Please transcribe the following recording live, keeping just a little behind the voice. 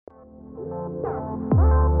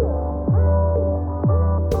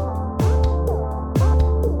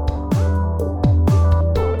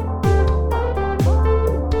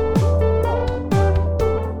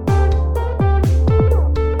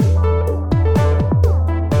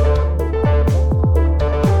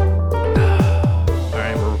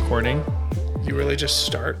Just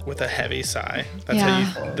start with a heavy sigh. That's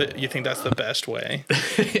how you think that's the best way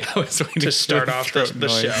to start off the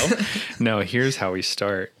show. No, here's how we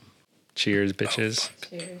start. Cheers, bitches.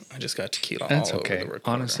 Cheers. I just got tequila That's all okay. over the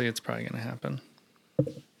recorder. Honestly, it's probably going to happen.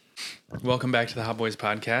 Welcome back to the Hot Boys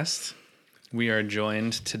podcast. We are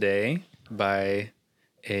joined today by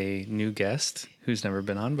a new guest who's never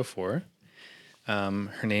been on before.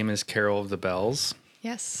 Her name is Carol of the Bells.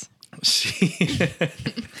 Yes. She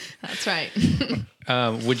That's right.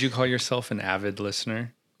 Would you call yourself an avid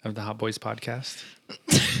listener of the Hot Boys podcast?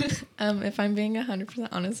 If I'm being 100%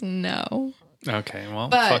 honest, no. Okay, well,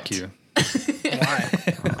 but, fuck you. Why?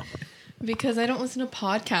 Because I don't listen to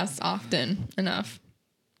podcasts often enough.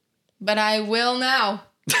 But I will now.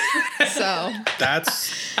 So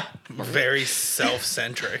that's very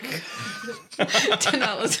self-centric. To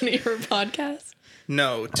not listen to your podcast?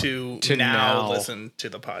 No, to now listen to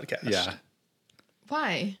the podcast. Yeah.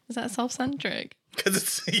 Why? Is that self-centric? Because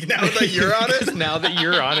it's now that you're on it. Now that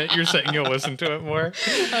you're on it, you're saying you'll listen to it more.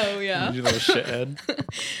 Oh yeah. You little shithead.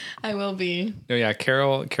 I will be. Oh yeah,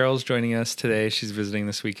 Carol's joining us today. She's visiting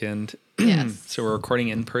this weekend. Yes. So we're recording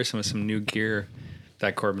in person with some new gear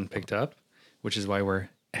that Corbin picked up, which is why we're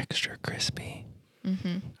extra crispy.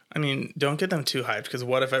 Mm-hmm. I mean, don't get them too hyped, because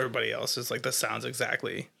what if everybody else is like, this sounds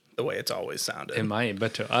exactly the way it's always sounded? It might,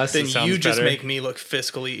 but to us, then it sounds you just better. make me look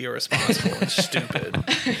fiscally irresponsible and stupid.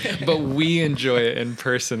 But we enjoy it in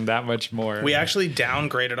person that much more. We actually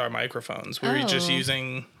downgraded our microphones. We were just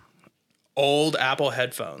using old Apple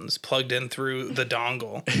headphones plugged in through the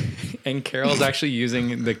dongle. And Carol's actually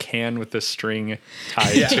using the can with the string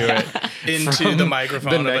tied to it into the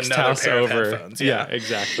microphone the of next another house pair over. of headphones. Yeah,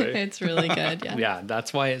 exactly. It's really good. Yeah. Yeah,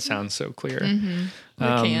 that's why it sounds so clear. Mm-hmm. The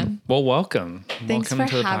can. Well, welcome. Thanks welcome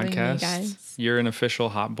for to the having me, podcast. guys. You're an official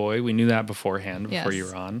hot boy. We knew that beforehand before you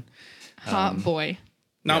were on. Hot boy.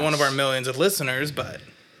 Not one of our millions of listeners, but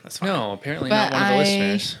that's fine. No, apparently not one of the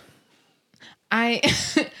listeners. I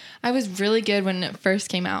was really good when it first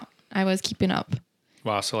came out. I was keeping up.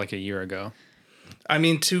 Wow, so like a year ago. I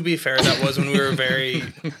mean, to be fair, that was when we were very,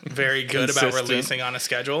 very good about Consistent. releasing on a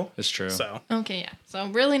schedule. It's true. So Okay, yeah. So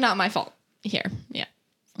really not my fault here. Yeah.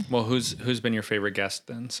 Well, who's been your favorite guest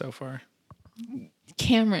then so far?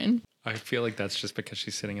 Cameron. I feel like that's just because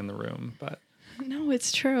she's sitting in the room, but No,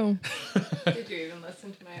 it's true. Did you even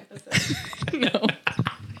listen to my episode? No.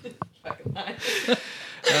 Fucking lie.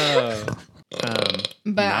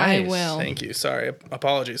 But I Nice. will. thank you. Sorry.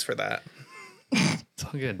 Apologies for that. it's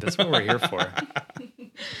all good. That's what we're here for.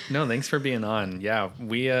 No, thanks for being on. Yeah,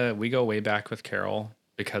 we go way back with Carol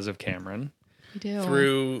because of Cameron. We do.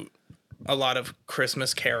 Through a lot of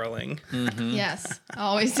Christmas caroling. Yes.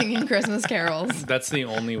 Always singing Christmas carols. That's the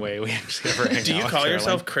only way we actually ever hang out. Do you with call Caroline.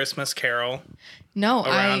 yourself Christmas Carol No,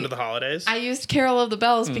 around the holidays? I used Carol of the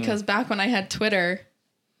Bells because back when I had Twitter,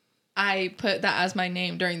 I put that as my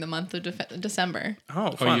name during the month of December.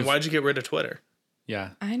 Oh, fun. Why'd you get rid of Twitter?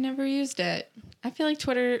 Yeah. I never used it. I feel like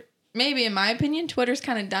Twitter, maybe in my opinion, Twitter's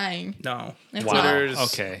kind of dying. No. It's Wow. not.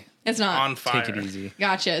 Twitter's It's not. on fire. Take it easy.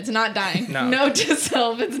 Gotcha. It's not dying. No. Note to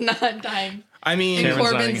self, it's not dying. I mean, In Cameron's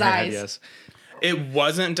Corbin's nodding her head, eyes. yes. it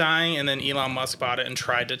wasn't dying, and then Elon Musk bought it and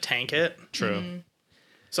tried to tank it. True.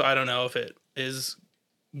 So I don't know if it is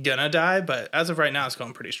gonna die, but as of right now, it's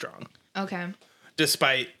going pretty strong. Okay.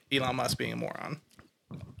 Despite Elon Musk being a moron.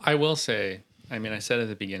 I will say, I mean, I said at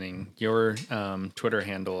the beginning, your Twitter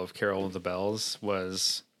handle of Carol of the Bells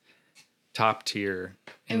was top tier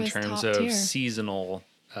It in was terms top of tier. seasonal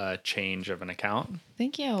change of an account.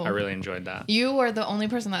 Thank you. I really enjoyed that. You are the only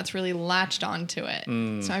person that's really latched onto it.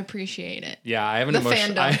 So I appreciate it. Yeah, I have an The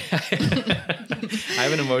emotional. I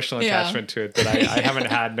have an emotional Yeah. attachment to it that I haven't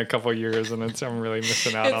had in a couple years, and I'm really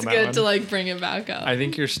missing out on It's that good one. to like bring it back up. I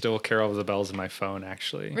think you're still Carol of the Bells in my phone,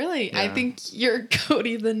 actually. Really? I Yeah. think you're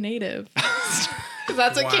Cody the native. Because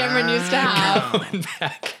that's what Wow. Cameron used to have. Going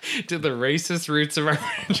back to the racist roots of our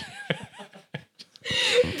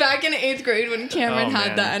Back in 8th grade when Cameron Oh, had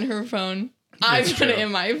man. that in her phone. I That's put it true.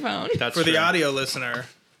 in my phone. That's For the true. audio listener,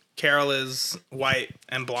 Carol is white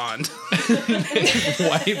and blonde.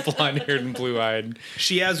 White, blonde-haired, and blue-eyed.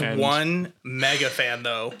 She has And- one mega fan,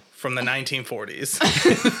 though, from the 1940s.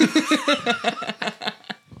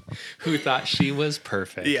 Who thought she was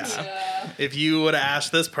perfect. Yeah. If you would have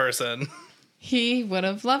asked this person, He would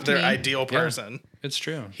have loved their me. ideal person, It's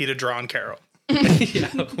true. he'd have drawn Carol. Yeah,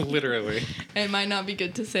 literally. It might not be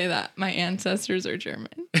good to say that my ancestors are German.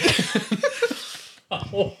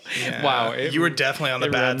 Oh, Yeah. wow. You were definitely on the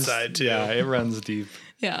bad runs, side, too. Yeah, it runs deep.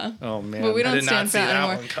 Yeah. Oh, man. But we I don't did not stand for see that that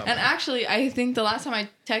anymore. one coming. And actually, I think the last time I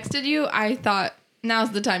texted you, I thought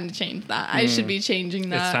now's the time to change that. I should be changing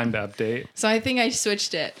that. It's time to update. So I think I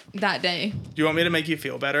switched it that day. Do you want me to make you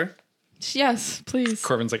feel better? Yes, please.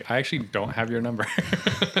 Corbin's like, I actually don't have your number.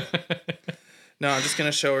 No, I'm just going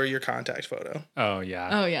to show her your contact photo. Oh,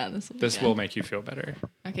 yeah. Oh yeah, This will make you feel better.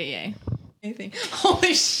 Okay, yay. Anything.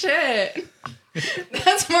 Holy shit.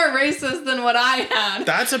 That's more racist than what I had.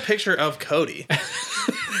 That's a picture of Cody.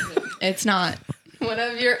 It's not. When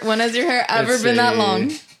has your hair ever It's been that a-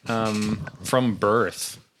 long? From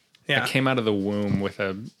birth. Yeah. I came out of the womb with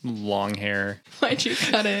a long hair. Why'd you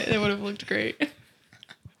cut it? It would have looked great.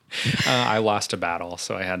 I lost a battle,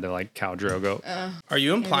 so I had to like cow Drogo. Are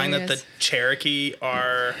you implying There that it the is. Cherokee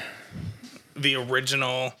are the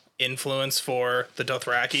original influence for the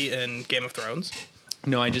Dothraki in Game of Thrones?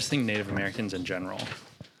 No, I just think Native Americans in general,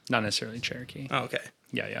 not necessarily Cherokee. Oh, okay.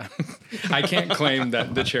 Yeah. I can't claim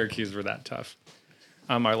that the Cherokees were that tough.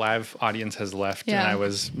 Our live audience has left, and Yeah. I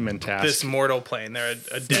was meant to ask. This mortal plane, they're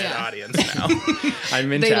a dead Yeah. audience now. I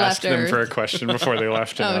meant They to ask left them Earth. for a question before they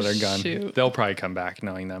left, and Oh, now they're gone. shoot. They'll probably come back,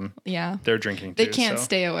 knowing them. Yeah. They're drinking too. They can't so.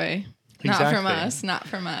 stay away. Not from Exactly. us. Not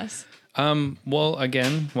from us. Well,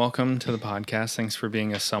 again, welcome to the podcast. Thanks for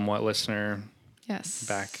being a somewhat listener Yes.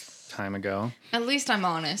 back time ago. At least I'm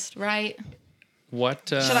honest, right? What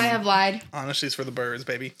Should I have lied? Honesty's for the birds,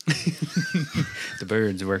 baby. the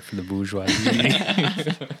birds work for the bourgeoisie?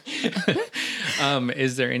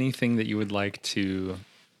 Is there anything that you would like to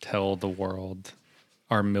tell the world,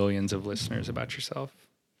 our millions of listeners, about yourself?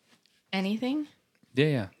 Anything?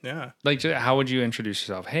 Yeah. Yeah. Like, how would you introduce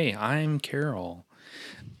yourself? Hey, I'm Carol.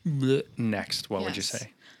 Bleh. Next, what would you Yes.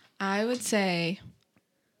 say? I would say,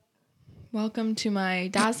 welcome to my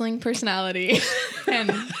dazzling personality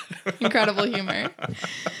and incredible humor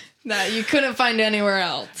that you couldn't find anywhere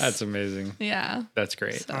else. That's amazing. Yeah. That's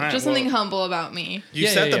great. So, All right, just something humble about me. You Yeah,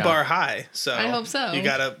 set yeah, the yeah. bar high, so I hope so. You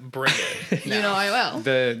gotta bring it. You know I will.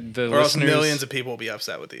 The Or else listeners, millions of people will be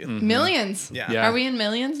upset with you. Millions. Yeah. Yeah. Are we in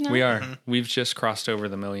millions now? we are. We've just crossed over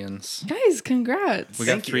the millions. Guys, congrats. We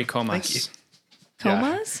got Thank you. 3 Thank comas. you.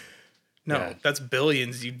 Comas? No, Yeah. that's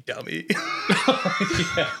billions, you dummy.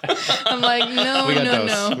 I'm like, no, We got no,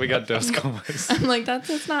 those. no. We got those comas. I'm like,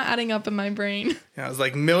 that's not adding up in my brain. Yeah, I was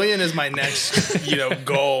like, million is my next,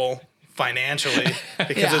 goal financially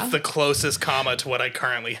because Yeah. it's the closest comma to what I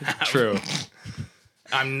currently have. True.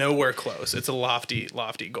 I'm nowhere close. It's a lofty,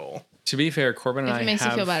 lofty goal. To be fair, Corbin and If I it makes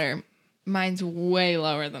have you feel better, mine's way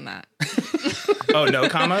lower than that. Oh, no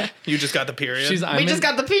comma? You just got the period? We just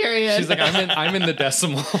got the period. She's like, I'm in the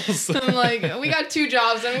decimals. I'm like, we got 2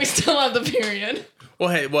 jobs and we still have the period. Well,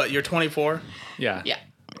 hey, what? You're 24? Yeah. Yeah.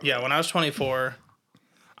 Yeah, when I was 24,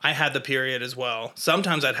 I had the period as well.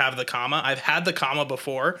 Sometimes I'd have the comma. I've had the comma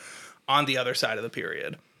before on the other side of the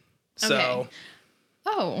period. So, Okay.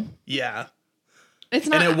 Oh, yeah. it's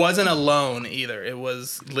not. And it wasn't a loan either. It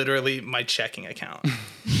was literally my checking account.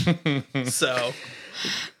 So,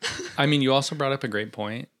 I mean, you also brought up a great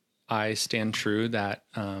point. I stand true that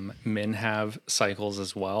men have cycles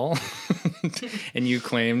as well. And you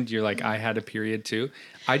claimed you're like, I had a period too.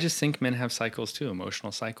 I just think men have cycles too,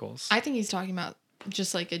 emotional cycles. I think he's talking about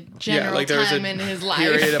just like a general like there was time a in his life.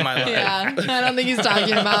 period in my life. Yeah, I don't think he's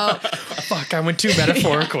talking about. Fuck, I went too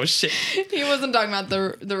metaphorical. Shit. He wasn't talking about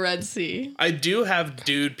the Red Sea. I do have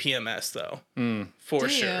dude PMS though. For Do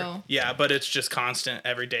sure. you? Yeah, but it's just constant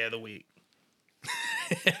every day of the week.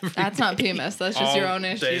 That's not PMS. That's just All your own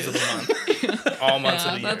days of issues. the month. All months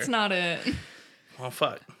of Yeah, the year. that's not it. Well,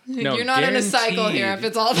 fuck. No, You're not in a cycle here if guaranteed.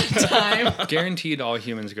 it's all the time. Guaranteed all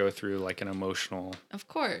humans go through like an emotional Of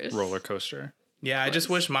course. roller coaster. Yeah, I just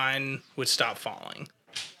wish mine would stop falling.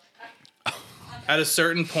 At a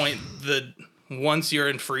certain point, once you're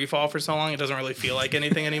in free fall for so long, it doesn't really feel like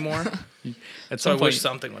anything anymore. At So I some point, wish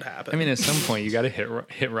something would happen. I mean, at some point, you got to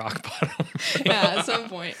hit rock bottom. Yeah, at some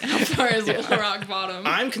point. How far is rock bottom?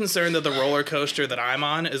 I'm concerned that the roller coaster that I'm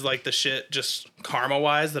on is like the shit just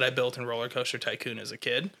karma-wise that I built in Roller Coaster Tycoon as a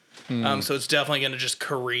kid. So it's definitely going to just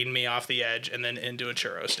careen me off the edge and then into a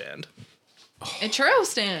churro stand. A churro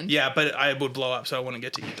stand. Yeah, but I would blow up, so I wouldn't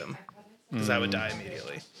get to eat them because I would die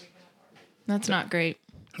immediately. That's not great.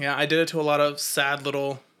 Yeah, I did it to a lot of sad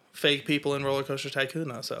little fake people in Roller Coaster Tycoon,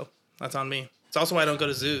 though, so that's on me. It's also why I don't go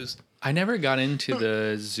to zoos. I never got into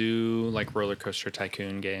the zoo, like roller coaster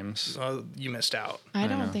tycoon games. You missed out. I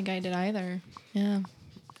don't know. think I did either. Yeah.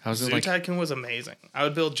 How's Zoo it like? Tycoon was amazing. I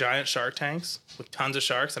would build giant shark tanks with tons of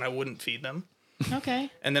sharks, and I wouldn't feed them. Okay.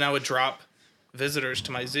 And then I would drop visitors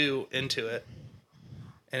to my zoo into it.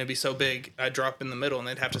 And it'd be so big, I'd drop in the middle and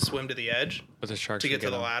they'd have to swim to the edge But the sharks to get to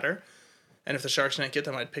the them. ladder. And if the sharks didn't get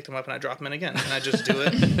them, I'd pick them up and I'd drop them in again. And I'd just do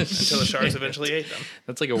it until the sharks eventually ate them.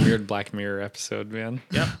 That's like a weird Black Mirror episode, man.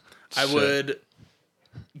 Yep. I Shit. would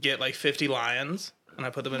get like 50 lions and I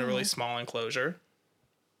put them in a really small enclosure.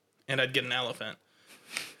 And I'd get an elephant.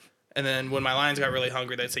 And then when my lions got really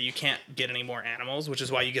hungry, they'd say, you can't get any more animals, which is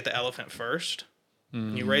why you get the elephant first.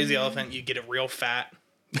 You raise the elephant, you get it real fat,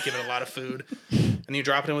 give it a lot of food, and you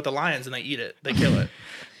drop it in with the lions and they eat it. They kill it.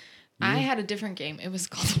 I had a different game. It was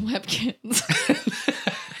called Webkins.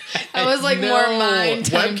 That was like more mine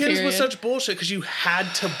time Webkins period. was such bullshit because you had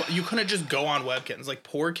to. You couldn't just go on Webkins. Like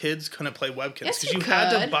poor kids couldn't play Webkins Yes, because you had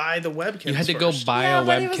to could. buy the Webkins. You had to first. go buy Yeah, a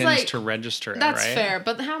but it was Webkins like- to register it, That's right? fair,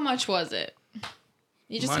 but how much was it?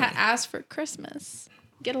 You just Money. asked for Christmas.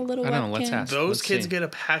 Get a little I Webkins. don't know, let's ask. Those Let's kids see. get a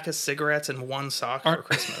pack of cigarettes and one sock for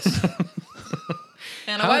Christmas.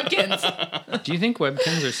 And a Webkins. Do you think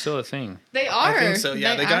Webkins are still a thing? They are. I think so.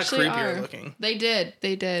 Yeah, they got actually creepier are. looking. They did.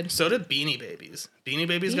 They did. So did Beanie Babies. Beanie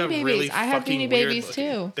Babies Beanie got Babies. really I have fucking Beanie weird Babies,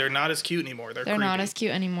 looking. too. They're not as cute anymore. They're They're not creepy. as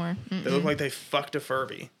cute anymore. They look like they fucked a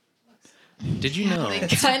Furby. Did you know? They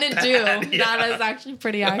kind of do. That is actually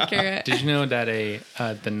pretty accurate. Did you know that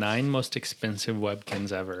the 9 most expensive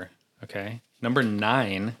Webkins ever? Okay, number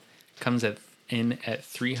 9 comes at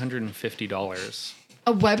 $350.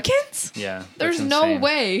 A Webkins? Yeah, There's that's no insane.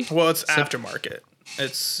 way. Well, it's aftermarket.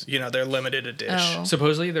 It's, they're limited edition. Oh.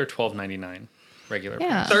 Supposedly they're $12.99 regular.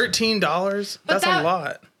 Yeah. price. $13? That's that- a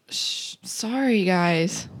lot. Sorry,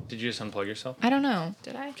 guys. Did you just unplug yourself? I don't know.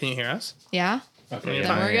 Did I? Can you hear us? Yeah. Okay,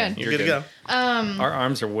 Then we're good. You're good to go. Our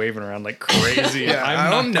arms are waving around like crazy. Yeah, I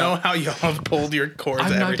I'm don't know how y'all have pulled your cords I've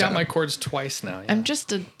every knocked out time. my cords twice now. Yeah. I'm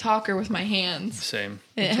just a talker with my hands. Same.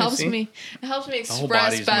 It helps see? me. It helps me The whole express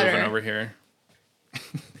body's moving better. over here.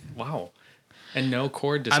 Wow. And no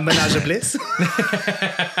cord I'm display. Menage a Bliss.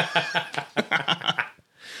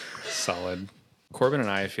 Solid. Corbin and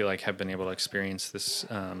I feel like have been able to experience this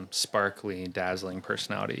sparkly, dazzling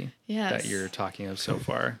personality Yes. that you're talking of so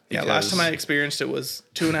far. Yeah, last because- time I experienced it was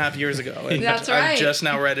 2.5 years ago. And That's I'm right. just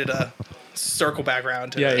now ready to circle back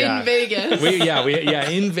around to Yeah, it. yeah. In Vegas.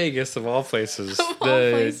 In Vegas of all places, Of all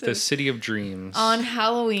the places. city of dreams. On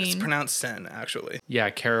Halloween. Pronounced Sen, actually. Yeah,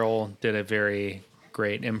 Carol did a very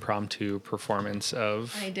great impromptu performance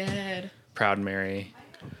of I did. Proud Mary.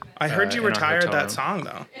 I heard you in our retired hotel room. that song,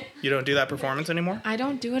 though. You don't do that performance anymore? I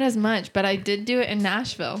don't do it as much, but I did do it in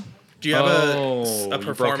Nashville. Do you have Oh, a you broke it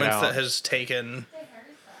performance out. that has taken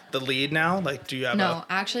the lead now? Like, do you have No,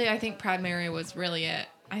 actually, I think Proud Mary was really it.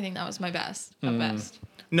 I think that was my best. Hmm. At best.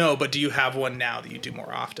 No, but do you have one now that you do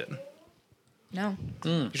more often? No.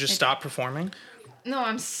 You just stop performing? No,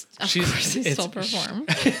 of She's- course I it's- still perform.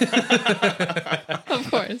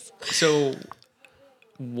 Of course. So,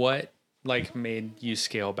 what made you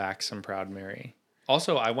scale back some Proud Mary?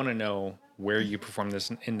 Also, I want to know where you performed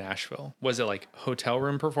this in Nashville. Was it like hotel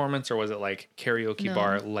room performance or was it like karaoke No.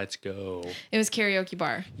 bar? Let's go. It was karaoke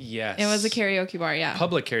bar. Yes. It was a karaoke bar, yeah.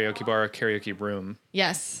 public karaoke bar or karaoke room.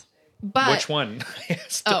 Yes. But Which one? I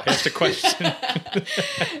asked, Oh. I asked a question.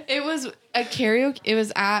 it was a karaoke. It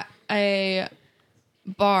was at a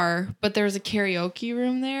bar, but there was a karaoke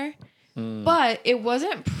room there. Hmm. But it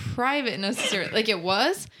wasn't private necessarily. Like it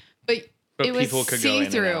was, but But it was people could go in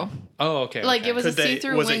and see-through. out. Oh, okay. Like, okay. it was a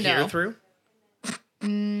see-through Was window. it hear through? I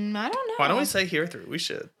don't know. Why don't we say hear through? We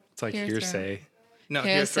should. It's like Hearsay. hearsay. No, Hearsay.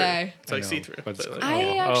 hear through. It's like I know, see through. but it's- I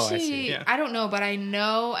Oh, I actually, see. Yeah. I don't know, but I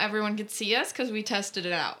know everyone could see us because we tested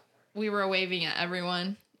it out. We were waving at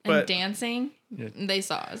everyone and But- dancing. Yeah. They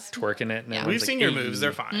saw us. Twerking it. And Yeah. everyone's We've like, seen your "Hey." moves.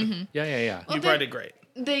 They're fine. Yeah, yeah, yeah. Well, You they- probably did great.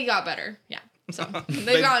 They got better. Yeah. So they've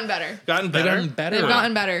They- gotten better. Gotten They've better. gotten better. They've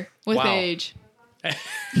gotten better with Wow. age.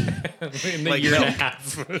 in the Like year and a milk. half.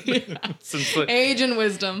 Since the, Age and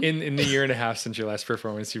wisdom. in the year and a half since your last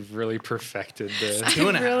performance, you've really perfected the.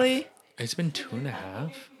 2.5. Really? It's been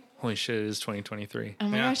 2.5. Holy shit! It is 2023. Oh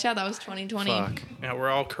my Yeah. gosh, yeah, that was 2020. Fuck. Yeah,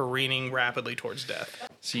 we're all careening rapidly towards death.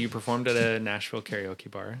 So you performed at a Nashville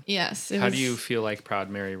karaoke bar. Yes. How do you feel like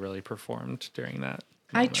Proud Mary really performed during that?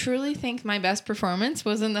 I moment? truly think my best performance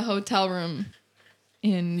was in the hotel room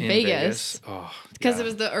in In Vegas Oh, because yeah. it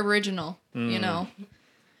was the original, you know.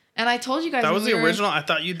 And I told you guys That when was we the were- original. I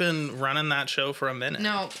thought you'd been running that show for a minute.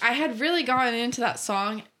 No, I had really gotten into that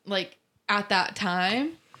song like at that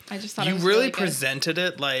time. I just thought it You was really good. presented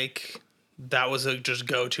it like that was a just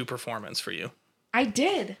go-to performance for you. I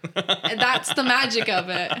did. And that's the magic of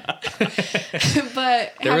it.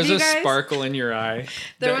 But There have was you a guys, sparkle in your eye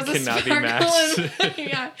There that was a cannot be sparkle matched. in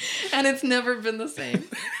yeah, and it's never been the same.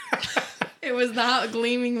 It was that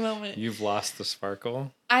gleaming moment. You've lost the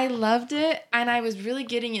sparkle. I loved it, and I was really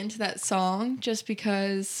getting into that song just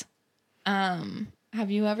because. Have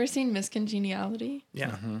you ever seen Miss Congeniality?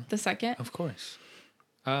 Yeah. The second? Of course.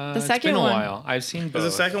 The it's second been a one. while. I've seen both. Was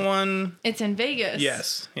the second one? It's in Vegas.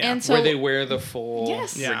 Yes. Yeah. And so, where they wear the full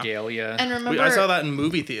Yes. Yeah. regalia. and remember, I saw that in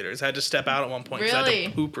movie theaters. I had to step out at one point because I had Really?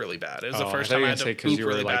 to poop really bad. It was Oh, the I first thought time you I were had gonna to say 'cause poop you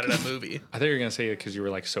were really like- bad at a movie. I thought you were gonna say it because you were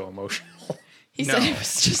like so emotional. he said No. it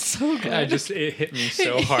was just so good. it hit me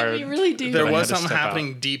so hard. You really do. There I was had to something step out.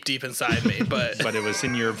 happening deep inside me, but But it was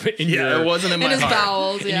in your yeah, it wasn't in in my his heart.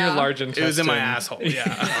 bowels, in yeah. your large intestine. It was in my asshole.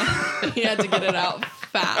 Yeah. He had to get it out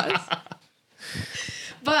fast.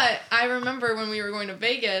 But I remember when we were going to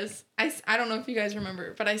Vegas, I don't know if you guys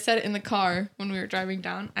remember, but I said it in the car when we were driving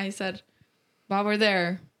down. I said, while we're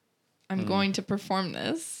there, I'm going to perform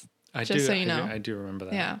this. Just so you know. I do remember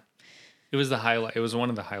that. Yeah. It was the highlight. It was one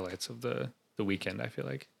of the highlights of the weekend, I feel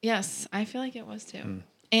like. Yes, I feel like it was too.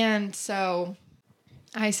 And so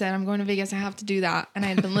I said, I'm going to Vegas. I have to do that. And I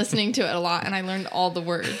had been listening to it a lot, and I learned all the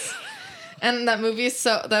words. And that movie is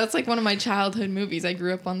that's like one of my childhood movies. I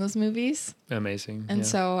grew up on those movies. Amazing. And yeah.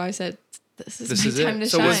 so I said, this This is is my it. time to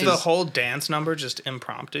So shine. was the whole dance number just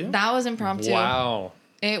impromptu? That was impromptu. Wow.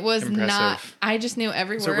 It was Impressive. not. I just knew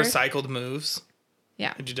every So word. recycled moves?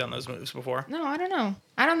 Yeah. Had you done those moves before? No, I don't know.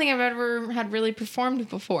 I don't think I've ever had really performed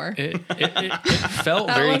before. It felt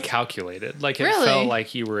That very was- calculated. Like it Really? felt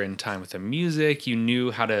like you were in time with the music. You knew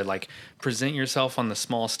how to like present yourself on the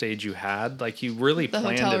small stage you had. Like you really The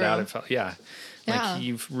planned hotel it out. room. It felt yeah. Yeah. Like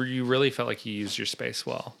you really felt like you used your space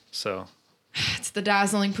well. So It's the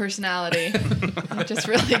dazzling personality. It just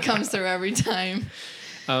really comes through every time.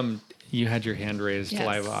 you had your hand raised, Yes.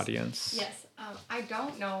 live audience. Yes. I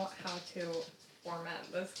don't know how to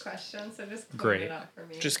format this question, so just point Great. it out for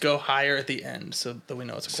me. Just go higher at the end so that we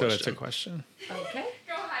know it's a So question. it's a question. okay.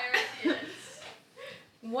 Go higher.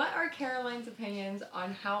 What are Caroline's opinions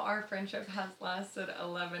on how our friendship has lasted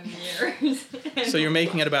 11 years? So you're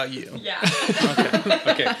making it about you. Yeah.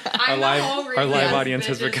 Okay. Our I'm the live whole our reason live this audience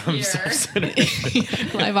has bitch is become here.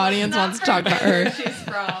 self-centered. Live audience Not wants to talk about where her. she's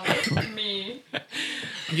from. Me.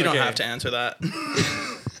 You don't Okay. have to answer that.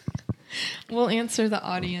 We'll answer the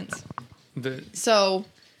audience. The So,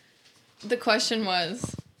 the question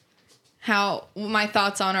was, how my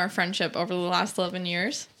thoughts on our friendship over the last 11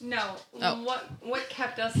 years. No. Oh. What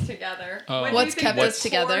kept us together? Oh. What do you What's think kept the us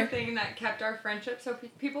together? core thing that kept our friendship so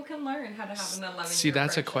people can learn how to have an 11-year See,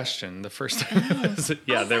 that's a friendship. question. The first time was,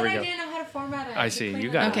 yeah, I there we said go. I didn't know how to format it. I had to see. clean You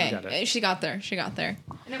it got up. it. Okay, got it. she got there. She got there.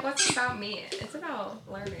 And it wasn't about me. It's about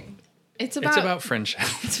learning. It's It's about about friendship.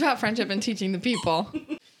 it's about friendship and teaching the people.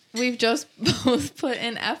 We've just both put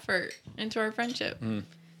in effort into our friendship. No,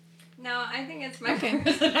 I think it's my Okay.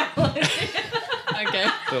 personality. Okay.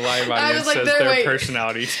 The live I audience was like, says there, their wait.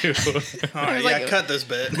 personality too. All right, was yeah, like- cut this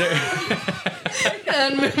bit.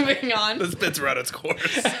 And moving on. This bit's run its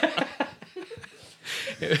course.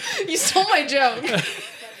 You stole my joke.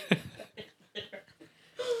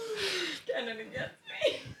 Kennedy gets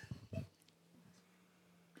me.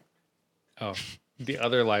 Oh, the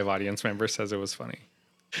other live audience member says it was funny.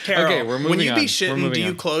 Carol, Okay, we're when moving you on. be We're shitting, moving do you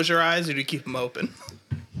on. close your eyes or do you keep them open?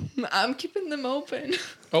 I'm keeping them open.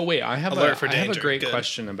 Oh wait, I have Alert for I have a danger. great Good.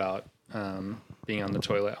 question about being on the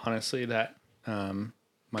toilet. Honestly, that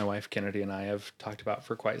my wife Kennedy and I have talked about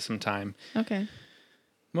for quite some time. Okay.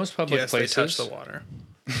 Most public Yes, places, they touch the water.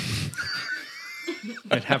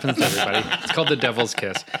 it happens to everybody. It's called the devil's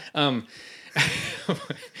kiss.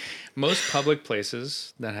 Most public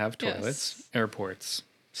places that have toilets, Yes. airports,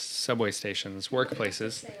 subway stations,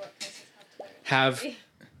 workplaces, have.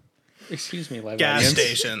 Excuse me, live Gas audience.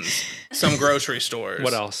 stations, some grocery stores.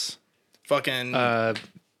 What else? Fucking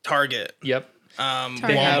Target, Yep. They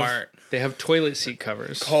Walmart, they have toilet seat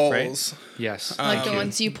covers. Kohl's. Right? Yes. Like the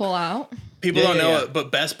ones you pull out. People Yeah, don't yeah, know yeah. it,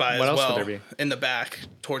 but Best Buy What as else would well. there be? In the back,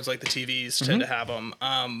 towards like the TVs, tend to have them.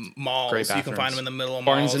 Malls, Great you can bathrooms. find them in the middle of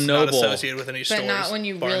Barnes malls. and Not Noble. associated with any But stores. not when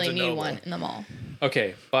you Barnes really and need Noble. one in the mall.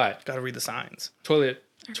 Okay, but Got to read the signs.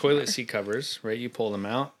 toilet seat covers, right? You pull them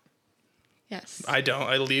out. Yes. I don't.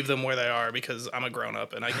 I leave them where they are because I'm a grown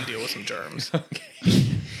up and I can deal with some germs.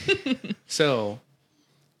 So,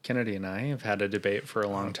 Kennedy and I have had a debate for a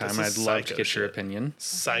long time. this I'd is love to psycho get your shit. opinion.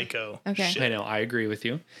 Psycho. Okay. Shit. I know, I agree with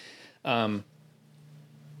you.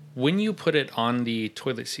 When you put it on the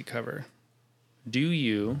toilet seat cover, do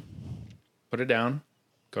you put it down,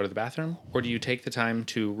 go to the bathroom, or do you take the time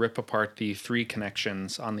to rip apart the 3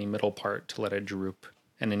 connections on the middle part to let it droop,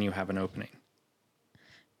 and then you have an opening?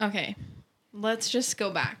 Okay. Let's just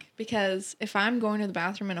go back, because if I'm going to the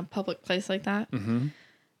bathroom in a public place like that,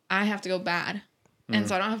 I have to go bad. And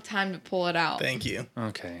so I don't have time to pull it out. Thank you.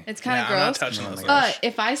 Okay. It's kind of I'm not gross. touching Oh those my things. But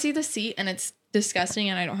if I see the seat and it's disgusting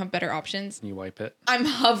and I don't have better options, You wipe it. I'm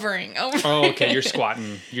hovering over. Oh, okay. You're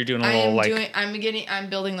squatting. You're doing a little I'm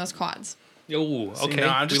building those quads. Oh, See, okay. no,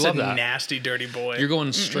 I'm just we a love that. nasty, dirty boy. You're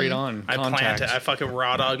going straight on. I contact. plant it. I fucking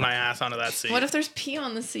raw dog my ass onto that seat. What if there's pee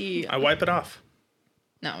on the seat? I wipe it off.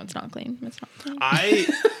 No, it's not clean. It's not clean.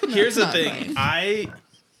 Here's the not thing. clean.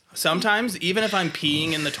 Sometimes, even if I'm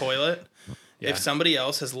peeing in the toilet, Yeah. if somebody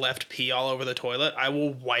else has left pee all over the toilet, I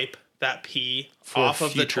will wipe that pee For off of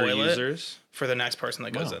the future toilet users. for the next person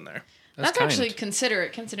that goes Wow. in there. That's kind. actually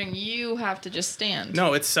considerate, considering you have to just stand.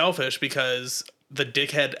 No, it's selfish because the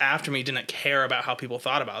dickhead after me didn't care about how people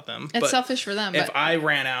thought about them. It's But selfish for them. if But I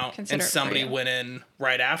ran out and considerate for somebody you. went in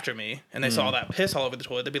right after me and they saw that piss all over the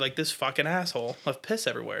toilet, they'd be like, "This fucking asshole left piss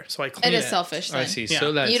everywhere." So I clean it it. is selfish. Then. I see. Yeah.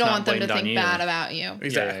 So that's You don't not want them to blamed on think you. bad about you.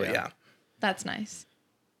 Exactly. Yeah. Yeah. That's nice.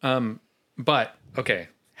 But okay,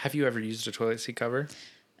 have you ever used a toilet seat cover?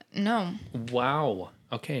 No. Wow.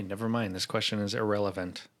 Okay, never mind. This question is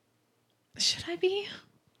irrelevant. Should I be?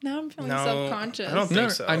 Now I'm feeling No, self-conscious. I don't think No,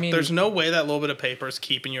 so. I mean- there's no way that little bit of paper is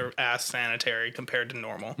keeping your ass sanitary compared to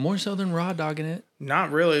normal. More so than raw dogging it.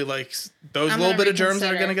 Not really. Like those I'm little gonna bit of germs that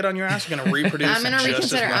are reconsider. going to get on your ass are going to reproduce. I'm gonna just as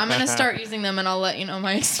reconsider. much. I'm gonna start using them, and I'll let you know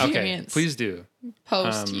my Okay, experience. please do.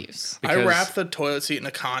 Post use. I because- wrap the toilet seat in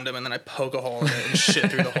a condom and then I poke a hole in it and shit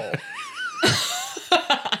through the hole.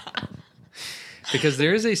 Because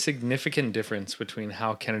there is a significant difference between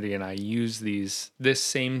how Kennedy and I use this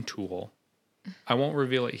same tool. I won't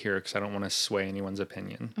reveal it here because I don't want to sway anyone's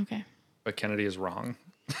opinion. Okay, But Kennedy is wrong.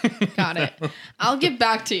 got it. I'll get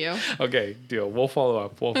back to you. Okay, deal. We'll follow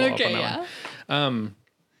up. We'll follow up Okay, on that yeah. one.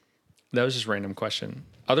 That was just random question.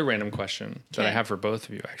 Other random question that I Okay. have for both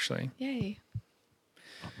of you, actually. Yay.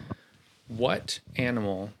 What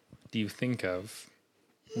animal do you think of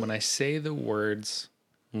when I say the words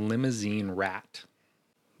limousine rat?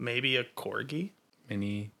 Maybe a corgi.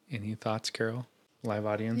 Any thoughts, Carol? Live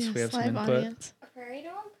audience, we have some live input. audience. A prairie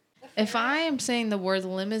dog? If I am saying the word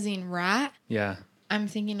limousine rat, Yeah. I'm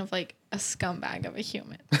thinking of like a scumbag of a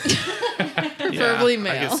human, preferably Yeah,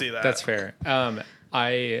 male. I can see that. That's fair.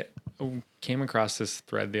 I came across this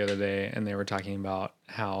thread the other day, and they were talking about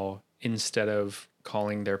how instead of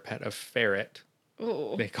calling their pet a ferret,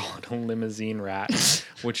 Ooh. they call it a limousine rat,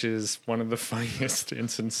 which is one of the funniest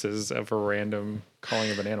instances of a random calling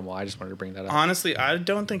of an animal. I just wanted to bring that up. Honestly, I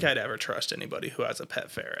don't think I'd ever trust anybody who has a pet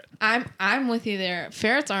ferret. I'm with you there.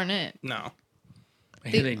 Ferrets aren't it. No. I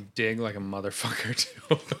hear they dig like a motherfucker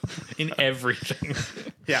too in everything.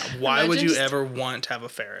 Yeah. Why would Imagine you just- ever want to have a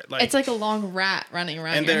ferret? It's like a long rat running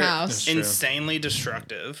around and your they're house. true. insanely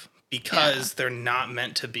destructive because they're not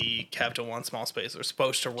meant to be kept in one small space. They're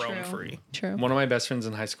supposed to roam True. free. True. One of my best friends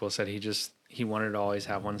in high school said he wanted to always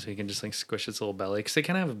have one so he can just like squish its little belly because they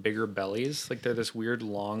kind of have bigger bellies. Like they're this weird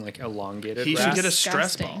long, like elongated. He should rat. get a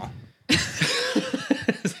stress Disgusting. ball.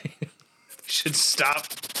 Should stop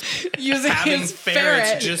Using having his ferrets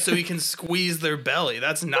ferret. just so he can squeeze their belly.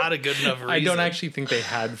 That's not a good enough reason. I don't actually think they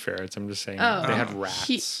had ferrets. I'm just saying Oh. they had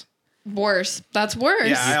rats. Worse. That's worse.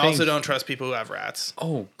 Yeah, I You also think- don't trust people who have rats.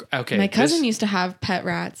 Oh, okay. My cousin this- used to have pet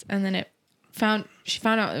rats, and then she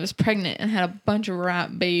found out it was pregnant and had a bunch of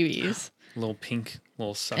rat babies, little pink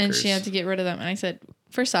little suckers. and she had to get rid of them. And I said,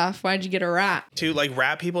 first off, why'd you get a rat? Too, like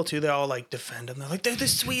rat people too, they all like defend them. They're like, they're the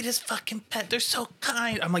sweetest fucking pet. They're so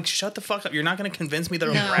kind. I'm like, shut the fuck up. You're not gonna convince me that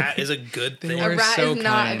a No. rat is a good thing. They A were rat so is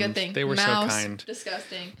not kind. a good thing. They were Mouse, so kind.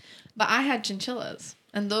 disgusting. But I had chinchillas,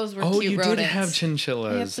 and those were Oh, cute you rodents. did have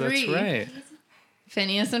chinchillas. I had That's 3. right.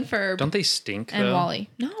 Phineas and Ferb Don't they stink and though? Wally.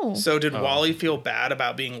 No. So did Wally feel bad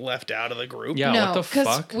about being left out of the group? Yeah. no, what the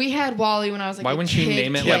fuck? we had Wally when I was like Why a wouldn't you kid,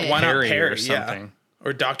 name it kid. like why not Perry Perry? or something?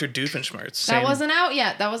 Or Dr. Doofenshmirtz. That Same. wasn't out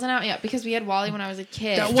yet. That wasn't out because we had Wally when I was a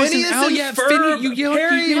kid. That wasn't Phineas out and yet. Ferb. You yelled-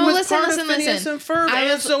 Harry you- No, was listen, part listen, of Phineas listen. and Ferb, I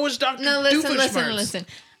and was- so was Dr. No, listen, Doofenshmirtz. listen.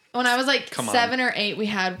 When I was like Come on. 7 or 8, we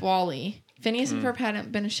had Wally. Phineas and Ferb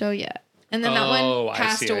hadn't been a show yet. And then that Oh, one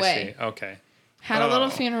passed I see, away. I see. Okay. Had a little Oh.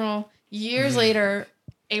 funeral. Years later,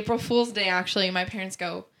 April Fool's Day, actually, my parents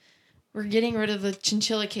go, we're getting rid of the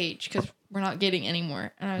chinchilla cage because we're not getting any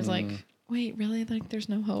more. And I was like, wait, really? Like, there's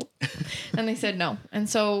no hope? And they said no. And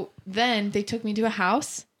so then they took me to a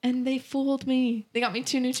house and they fooled me. They got me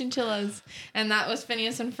 2 new chinchillas. And that was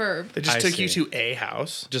Phineas and Ferb. They just I took you see. to a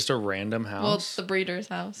house. Just a random Well, house. the breeder's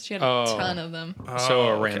house. She had Oh. a ton of them. So a Oh,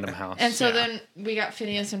 okay. random house. And so Yeah. then we got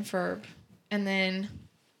Phineas and Ferb. And then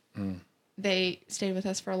they stayed with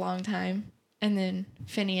us for a long time. And then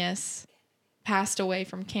Phineas passed away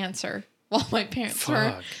from cancer while my parents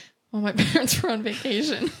Fuck. were on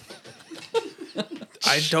vacation.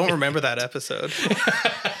 I don't remember that episode.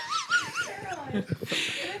 Caroline, what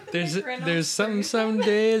if There's some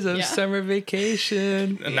days of Yeah. summer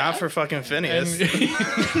vacation. Not for fucking Phineas.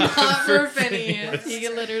 Not for Phineas. He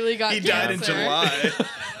literally got He died in cancer. July.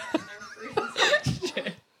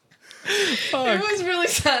 It was really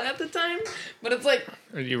sad at the time, but it's like,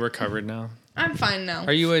 Are you recovered now? I'm fine now.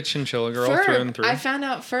 Are you a chinchilla girl through and through? I found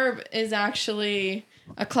out Ferb is actually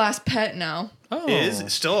a class pet now. Oh. Is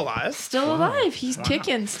still alive. Still alive. He's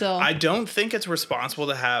kicking still. I don't think it's responsible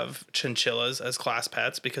to have chinchillas as class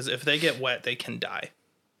pets because if they get wet, they can die.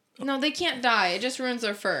 No, they can't die. It just ruins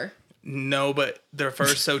their fur. No, but their fur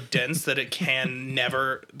is so dense that it can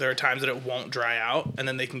never. There are times that it won't dry out, and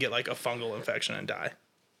then they can get like a fungal infection and die.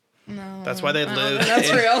 No. That's why they I don't live. think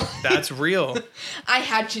that's real. That's real. I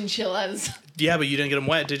had chinchillas. Yeah, but you didn't get them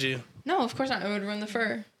wet, did you? No, of course not. It would ruin the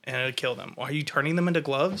fur. And it'd kill them. Why are you turning them into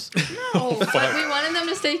gloves? No, but we wanted them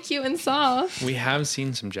to stay cute and soft. We have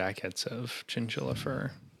seen some jackets of chinchilla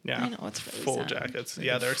fur. Yeah. I know, it's really full sad. jackets.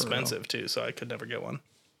 Yeah, they're For real. expensive too, so I could never get one.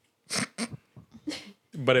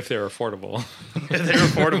 But if they're affordable. If they're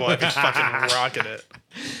affordable, I could fucking rocket it.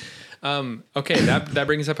 Okay, that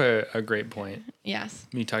brings up a great point. Yes.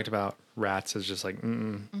 You talked about rats as just like,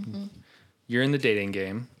 You're in the dating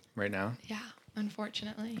game right now. Yeah,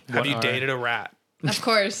 unfortunately. Have What you are- dated a rat? Of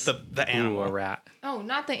course. The animal. Ooh, a rat. Oh,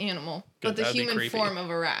 not the animal, Good, but the that'd be human creepy. form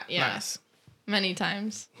of a rat. Yeah. Nice. Many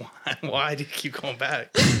times. Why do you keep going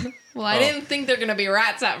back? Well, I didn't think they're going to be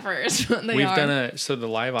rats at first, but they We've are. done so the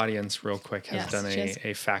live audience real quick has Yes, done cheers.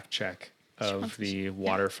 a fact check of the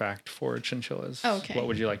water fact for chinchillas. Oh, okay. What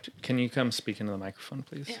would you like to, can you come speak into the microphone,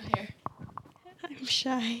 please? Yeah, here. I'm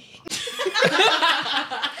shy.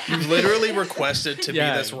 You literally requested to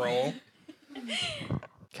Yeah. be this role.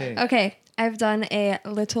 Okay. Okay, I've done a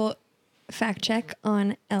little fact check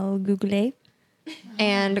on El Google,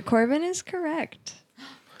 and Corbin is correct.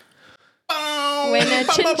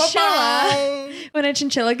 When a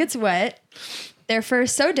chinchilla gets wet, their fur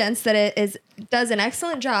is so dense that it does an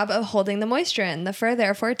excellent job of holding the moisture in. The fur,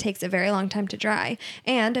 therefore, takes a very long time to dry.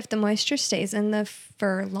 And if the moisture stays in the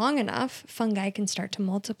fur long enough, fungi can start to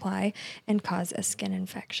multiply and cause a skin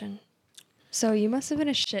infection. So you must have been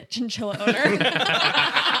a shit chinchilla owner.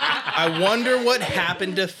 I wonder what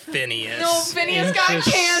happened to Phineas. No, Phineas got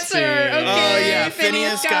Interesting. cancer. Oh, Okay, Oh yeah,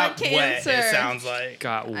 Phineas got wet. cancer. It sounds like.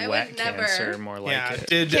 Got I wet would never. cancer, more like Yeah. it.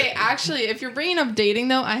 Did Okay, actually, if you're bringing up dating,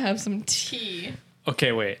 though, I have some tea.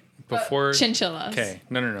 Okay, wait. Before Chinchillas. Okay,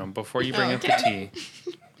 no. Before you bring Oh, up the tea,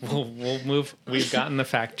 we'll move. We've gotten the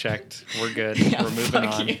fact checked. We're good. We're moving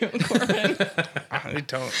Fuck on. you, Corbin. I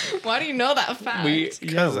don't. Why do you know that fact?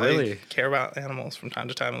 Because really. I care about animals from time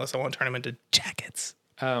to time, unless I want to turn them into jackets.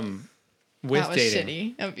 With that was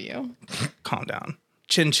dating. shitty of you. Calm down.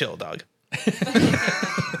 Chin chill, dog.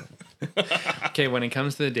 Okay, when it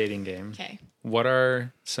comes to the dating game, Okay. what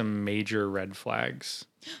are some major red flags?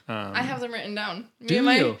 I have them written down. Do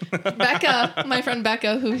and you? Becca, my friend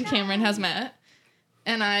Becca, who Cameron has met,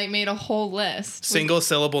 and I made a whole list. Single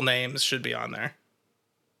syllable names should be on there.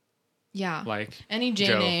 Yeah. Like Any J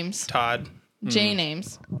Joe. names. Todd. J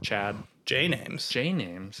names. Chad, J names. J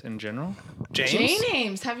names in general. James. J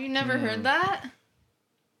names. Have you never heard that?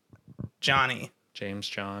 Johnny. James,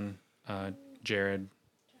 John, Jared,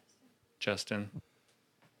 Justin,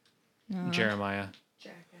 Jeremiah,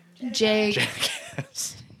 Jake,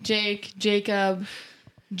 Jackass. Jake, Jacob,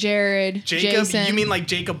 Jared, Jacob. Jason. You mean like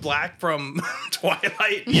Jacob Black from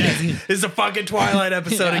Twilight? Yes. It's a fucking Twilight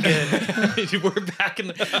episode again. We're back in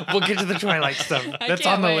the. We'll get to the Twilight stuff. That's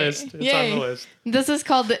can't on the wait. list. It's Yay. on the list. This is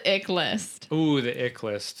called the ick list. Ooh, the ick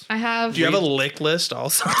list. I have. Do you have a lick list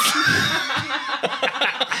also?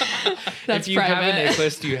 That's If you have private. an ick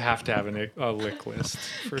list, you have to have a lick list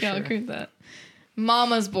for Okay, I'll sure. include that.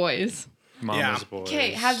 Mama's boys. Mama's Yeah. boys.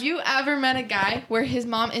 Okay, have you ever met a guy where his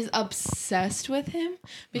mom is obsessed with him?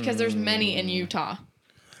 Because there's many in Utah.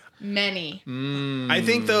 Many. I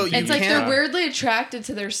think though you It's like can't. they're weirdly attracted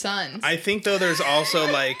to their sons. I think though there's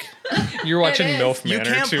also like You're watching It is. MILF you Manor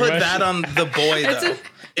can't too put much. that on the boy It's though. a-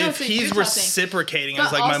 no, If it's a he's Utah thing. reciprocating But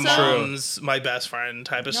as like my also- mom's my best friend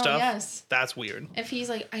type of No, stuff, yes. that's weird. If he's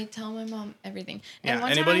like, I tell my mom everything. Yeah, And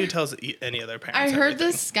one anybody time, who tells any other parents. I heard everything.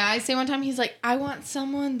 this guy say one time, he's like, I want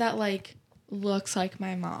someone that like looks like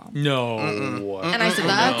my mom. No. And I said,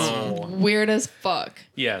 that's No. weird as fuck.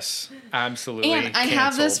 Yes, absolutely. And I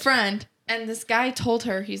have this canceled. friend, and this guy told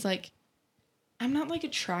her, he's like, I'm not like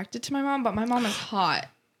attracted to my mom, but my mom is hot.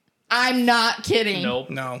 I'm not kidding. Nope.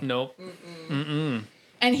 No. Nope. Mm-mm.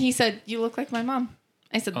 And he said, you look like my mom.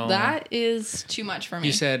 I said, Oh. that is too much for me.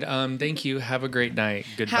 You said, thank you. Have a great night.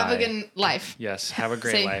 Goodbye. have a good life. Yes, have a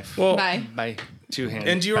great Say- life. Well, Bye. Bye. 2 hands.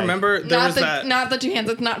 And do you remember there was that? Not the 2 hands.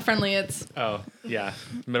 It's not friendly. It's Oh, yeah.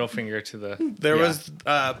 Middle finger to the... There was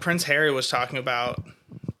Prince Harry was talking about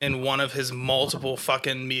in one of his multiple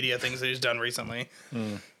fucking media things that he's done recently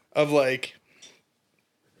of like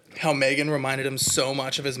how Meghan reminded him so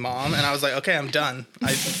much of his mom, and I was like, okay, I'm done.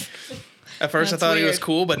 At first I thought he was weird.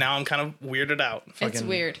 cool, but now I'm kind of weirded out. it's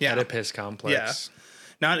weird. Yeah. Oedipus complex.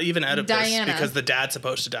 Not even Oedipus, Diana. because the dad's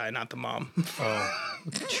supposed to die, not the mom. Oh,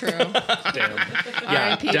 True. damn.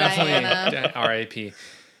 R.I.P. Definitely. Diana. R.I.P.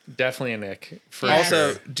 Definitely a Nick. For Yeah.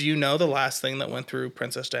 Also, sure. do you know the last thing that went through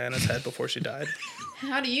Princess Diana's head before she died?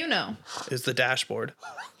 How do you know? Is the dashboard.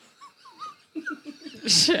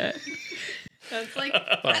 Shit. That's like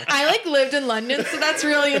I like lived in London, so that's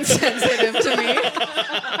really insensitive to me.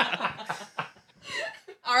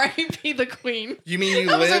 R.I.P. the Queen. You mean you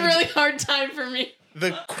That was a lived? really hard time for me.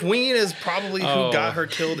 The queen is probably who got her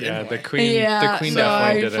killed Yeah, anyway. the queen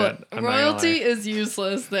definitely did it. I'm not gonna royalty lie. is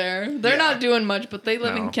useless there. They're Yeah. not doing much, but they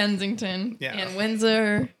live No. in Kensington Yeah. and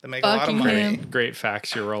Windsor. They make a lot of money. Buckingham. Great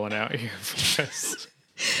facts you're rolling out here for us.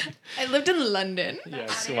 I lived in London.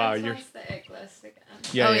 Yes, Addie wow. wants You're... the egg list again.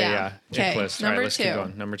 Yeah, Oh, yeah, yeah. yeah. Okay, Ick list. All number right, let's keep 2.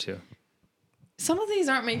 going. Number 2. Some of these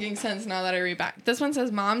aren't making sense now that I read back. This one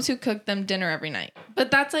says moms who cook them dinner every night. But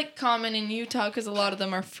that's like common in Utah because a lot of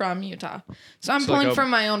them are from Utah. So I'm So, like, pulling a- from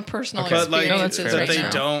my own personal Okay. But like No, that's experiences fair. that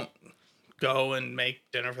right they now. don't go and make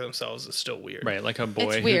dinner for themselves is still weird. Right, like a boy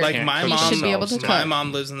It's who weird. Like can't my cook mom, should be able to themselves. my cook.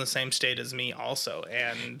 mom lives in the same state as me also,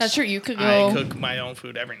 and That's true. You could I go. cook my own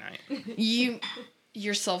food every night.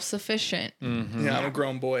 You're self-sufficient. Yeah, I'm a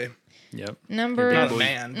grown boy, Yep. Number not a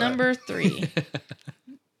man. But Number 3.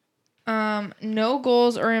 No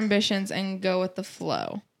goals or ambitions and go with the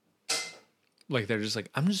flow. Like they're just like,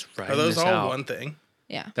 I'm just writing are those this all out. one thing?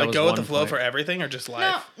 Yeah. That Like was go with one the flow point. for everything, or just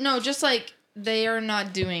life? No, just like they are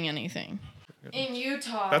not doing anything. In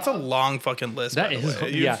Utah. That's a long fucking list. That by the is,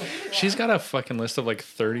 way. yeah. She's got a fucking list of like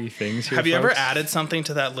 30 things here. Have you ever folks. added something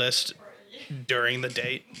to that list during the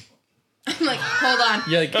date? I'm like, hold on.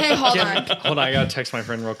 Yeah, like, Hey, hold yeah, on. Hold on, I gotta text my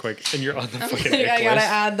friend real quick. And you're on the fucking Like, ick I gotta list.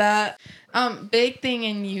 add that. Big thing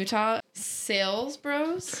in Utah, sales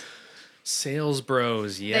bros. Sales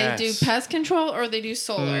bros, yes. They do pest control or they do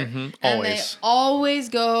solar. Mhm, And they always. always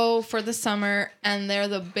go for the summer and they're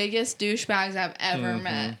the biggest douchebags I've ever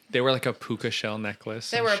met. They wear like a puka shell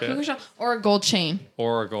necklace. They and wear a shit. puka shell or a gold chain.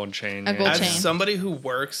 Or a gold chain. A gold As chain. somebody who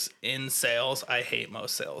works in sales, I hate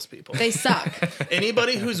most salespeople. They suck.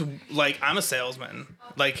 Anybody who's like, I'm a salesman,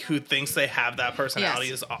 like who thinks they have that personality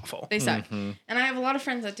Yes. is awful. They suck. Mm-hmm. And I have a lot of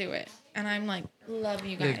friends that do it. And I'm like, love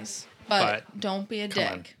you guys. But don't be a come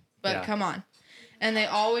dick. on. But Yeah. come on. And they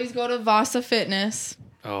always go to Vasa Fitness.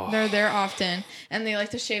 Oh, They're there often. And they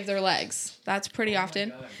like to shave their legs. That's pretty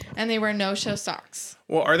often. And they wear no-show socks.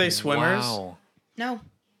 Well, are they swimmers? wow. No.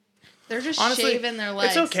 They're just Honestly, shaving their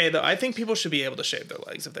legs. it's okay though. I think people should be able to shave their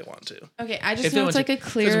legs if they want to. Okay, I If just they know want it's like to- a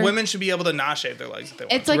Because clear... women should be able to not shave their legs if they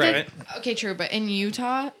want It's to. like right? okay, true, but in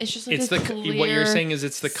Utah, it's just like It's a the clear what you're saying is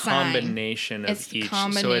it's the sign. combination of It's the each. So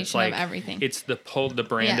combination it's like of everything. It's the the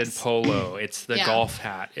branded Yes. polo. It's the Yeah. golf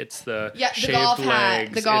hat. It's the Yeah, the shaved golf hat,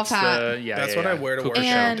 legs. the golf it's hat. The, yeah, That's yeah, what I yeah. wear to work Puka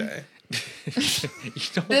And- every day. you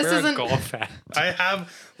don't This wear a isn't- golf hat. I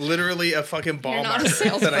have literally a fucking ball You're not a marker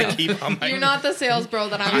salesman. that I keep on my. You're not the sales bro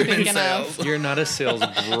that I'm I'm in thinking of. sales. You're not a sales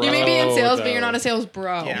bro. You may be in sales, but though. you're not a sales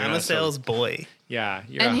bro. Yeah, I'm not a a sales boy. Yeah,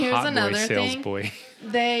 you're And a here's hot boy another sales thing. boy.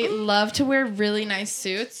 They love to wear really nice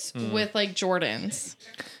suits with like Jordans.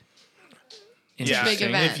 Yeah, big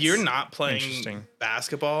events. if you're not playing Interesting.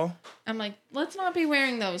 basketball, I'm like, let's not be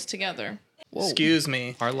wearing those together. Whoa. excuse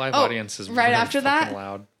me. Our live Oh, audience is right really after fucking that?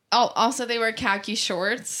 loud. Oh, also they wear khaki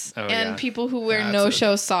shorts Oh, and yeah. people who wear That's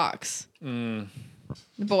no-show socks. Mm,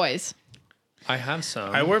 The boys. I have some.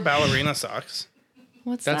 I wear ballerina socks.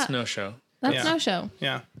 What's That's that? no show. That's Yeah. no-show.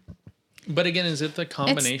 Yeah. But again, is it the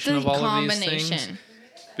combination it's of the all of these things? combination.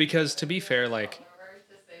 Because to be fair, like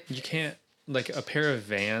you can't like a pair of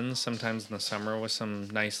Vans sometimes in the summer with some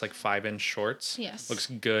nice like 5-inch shorts. Yes. looks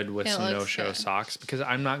good with It some looks no-show good. socks because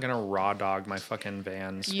I'm not gonna raw dog my fucking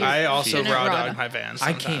Vans. You- I also shouldn't raw raw dog my Vans.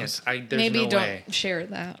 I Sometimes. can't. There's Maybe no don't way. share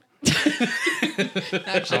that. I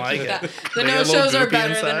like it. The They get a no-shows little are goopy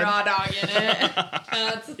better than inside. raw dogging it.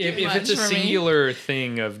 That's too If much it's a for me. singular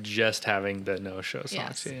thing of just having the no-show socks,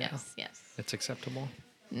 Yes, yeah, yes. it's acceptable.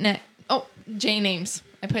 Oh, J names.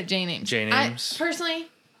 I put J names. J names. I, personally,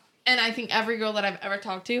 and I think every girl that I've ever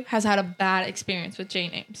talked to has had a bad experience with J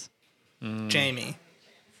names. Jamie,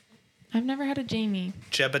 I've never had a Jamie.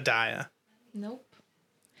 Jebediah, Nope.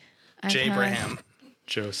 I've had- Jabraham.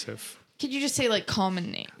 Joseph. Could you just say like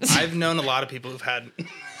common names? I've known a lot of people who've had.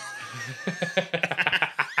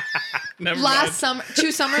 Never Last mind. summer,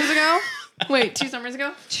 2 summers ago, Wait, 2 summers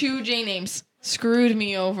ago, 2 J names screwed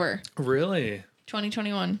me over. Really?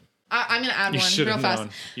 2021. I'm gonna add You one should real have fast. known.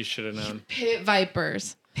 You should have known. Pit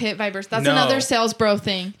Vipers. Pit Vipers. That's No. another sales bro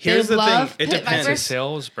thing. Here's they the thing. love It Pit depends. It's a Vipers,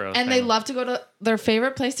 sales bro and they love to go to their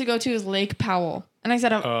favorite place to go to is Lake Powell. And I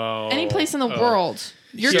said, any place in the world,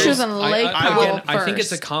 you're Here's- choosing Lake Powell first. I think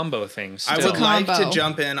it's a combo thing. I Still. would like to combo.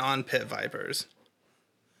 jump in on Pit Vipers.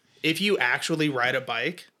 If you actually ride a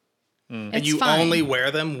bike and It's you fine. only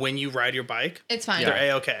wear them when you ride your bike, It's fine.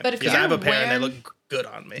 they're A-okay. But if Because I have you're a pair and they wearing- look good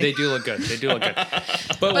on me. They do look good. They do look good.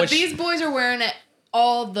 But these boys are wearing it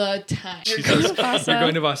all the time. You're They're going to Vasa.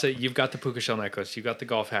 going to Vasa. You've got the puka shell necklace. You've got the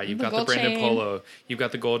golf hat. You've The got the gold branded chain. polo. You've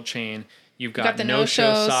got the gold chain. You've got, got the no-show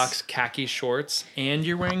no-shows. socks, khaki shorts, and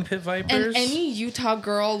you're wearing Pit Vipers. And any Utah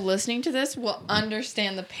girl listening to this will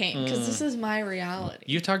understand the pain because this is my reality.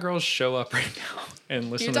 Utah girls show up right now and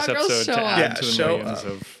listen Utah to this girls episode show to up. add Yeah, to the show millions up.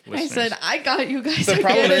 of I listeners. said, I got you guys. The I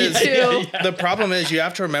problem get it is, too. the problem is you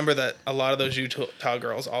have to remember that a lot of those Utah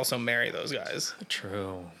girls also marry those guys.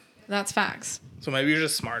 True. That's facts. So maybe you're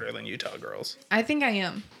just smarter than Utah girls. I think I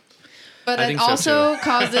am. But I it think so, also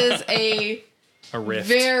causes a A rift.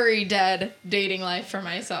 very dead dating life for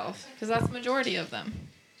myself because that's the majority of them.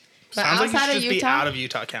 But Sounds like you outside should of just Utah, be out of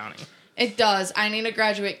Utah County. it does. I need to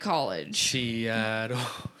graduate college. Seattle.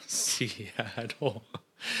 Seattle.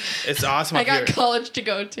 It's awesome I up got here. college to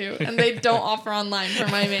go to, and they don't offer online for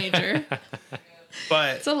my major.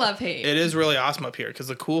 But It's a love-hate. it is really awesome up here because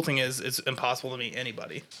the cool thing is it's impossible to meet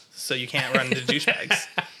anybody. So you can't run into douchebags.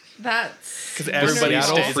 That's Because everybody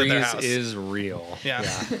Seattle stays at their freeze house. is real. Yeah.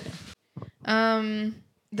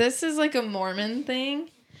 This is like a Mormon thing,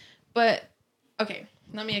 but okay,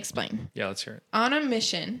 let me explain. Yeah, let's hear it. On a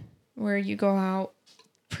mission where you go out,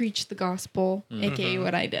 preach the gospel, aka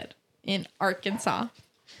what I did in Arkansas.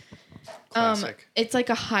 Classic. It's like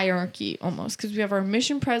a hierarchy almost because we have our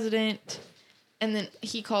mission president, and then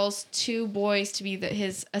he calls 2 boys to be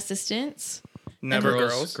his assistants. Never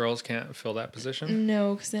girls. Girls can't fill that position.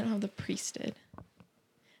 No, because they don't have the priesthood.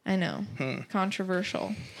 I know,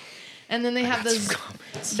 controversial. And then they have those.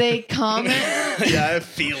 They comment. Yeah, I have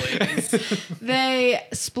feelings. They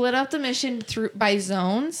split up the mission by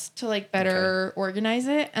zones to like better organize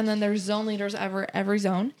it, and then there's zone leaders every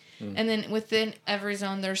zone, and then within every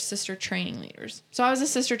zone there's sister training leaders. So I was a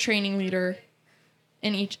sister training leader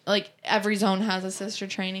in each, like every zone has a sister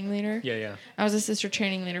training leader. Yeah. I was a sister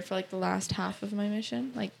training leader for like the last half of my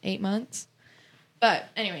mission, like 8 months. But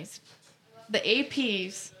anyways, the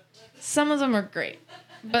APs, some of them are great.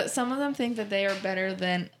 But some of them think that they are better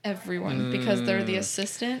than everyone because they're the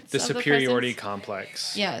assistants. The of superiority the presidents.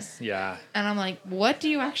 complex. Yes. Yeah. And I'm like, what do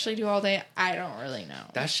you actually do all day? I don't really know.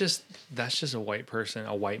 That's just a white person,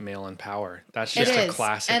 a white male in power. That's It just a is.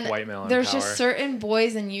 classic And white male in there's power. just certain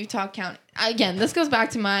boys in Utah County. Again, this goes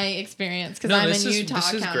back to my experience because I'm in Utah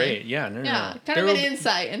this County. is great. Yeah, no. Yeah, kind There of an will-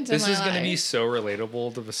 insight into This my is going to life. be so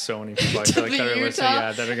relatable to so many people I To feel like the that are listening. Utah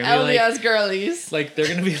Yeah, that are going to be like, LDS girlies. like they're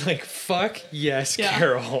gonna be like, "Fuck yes, Yeah.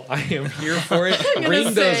 Carol, I am here for it. gonna Ring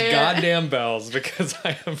those say it. goddamn bells because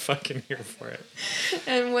I am fucking here for it."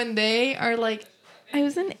 And when they are like, I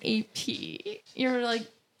was in AP, you're like,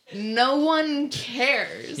 no one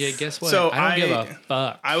cares. Yeah, guess what? So I don't give a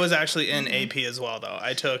fuck. I was actually in AP as well, though.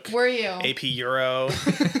 I took Were you? AP Euro,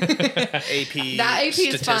 AP That AP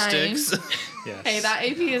is fine. Statistics, Yes. Hey, that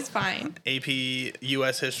AP is fine. AP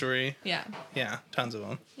US History. Yeah. Yeah, tons of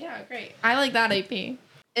them. Yeah, great. I like that AP.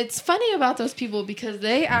 It's funny about those people because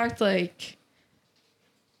they act like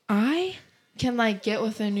I can like get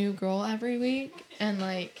with a new girl every week and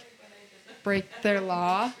like break their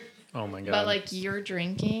law, Oh my god. but like you're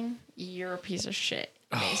drinking, you're a piece of shit,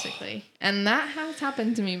 basically. And that has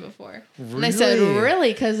happened to me before. And I said, Really?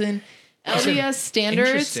 really? Because in LDS standards,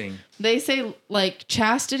 Interesting. they say like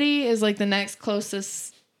chastity is like the next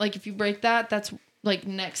closest. Like if you break that, that's like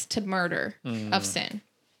next to murder of sin.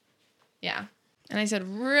 Yeah. And I said,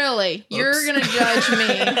 really? You're going to judge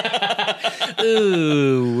me?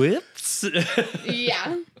 Ooh, whoops.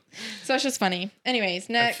 Yeah. So it's just funny. Anyways,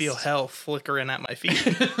 I next. feel hell flickering at my feet.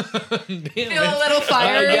 Feel a little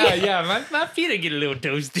fiery. yeah. My feet get a little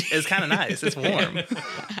toasty. It's kind of nice. It's warm.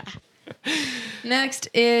 Next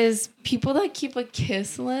is people that keep a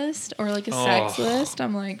kiss list or like a sex list.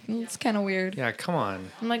 I'm like, it's kind of weird. Yeah, come on.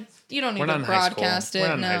 I'm like, you don't need We're not to in high school. broadcast it. We're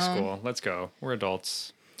not in no. high school. Let's go. We're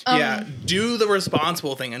adults. Yeah, do the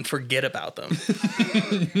responsible thing and forget about them.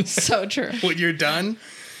 So true. When you're done,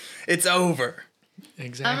 it's over.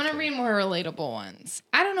 Exactly. I'm going to read more relatable ones.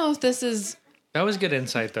 I don't know if this is, That was good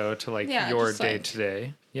insight though to like Yeah, your just, day like- to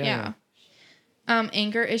day. yeah.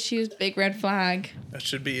 Anger issues, big red flag. That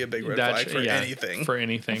should be a big red That flag sh- for yeah, anything. For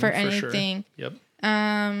anything. For Sure. anything. Yep.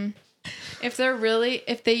 if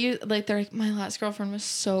they use, like, they're like, my last girlfriend was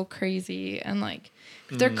so crazy. And, like,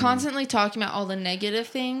 if they're constantly talking about all the negative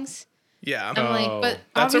things. Yeah. I'm like, but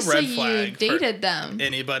That's a obviously red flag you dated them.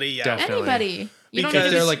 Anybody, yeah. Definitely. Anybody. You don't Because need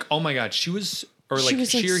They're to like, oh my God, she was, or like, She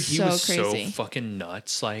was, like, he so was crazy. so fucking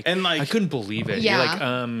nuts. Like, And, like, I couldn't believe it. Yeah. You're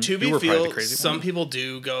like, To you be were probably the fair, crazy some one. people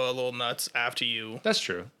do go a little nuts after you That's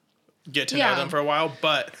true. get to Yeah. know them for a while,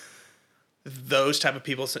 but those type of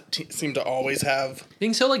people seem to always have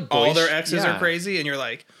Being so like all boish, their exes yeah. are crazy, and you're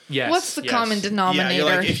like, Yes. What's the yes. common denominator yeah, you're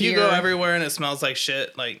like, if you go here? everywhere and it smells like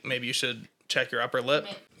shit, like maybe you should check your upper lip.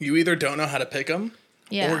 You either don't know how to pick them,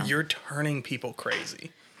 Yeah. or you're turning people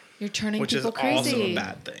crazy, You're turning which is people also crazy. a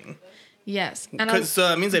bad thing. Yes. And Because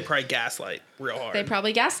it means they probably gaslight real hard. they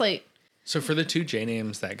probably gaslight. So for the two J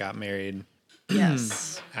names that got married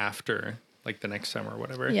Yes. after, like the next summer or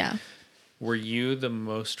whatever, Yeah. were you the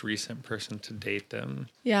most recent person to date them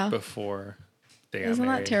Yeah. before they got Isn't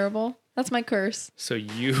married? that terrible? That's my curse. So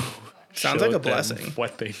you Sounds like a showed them blessing.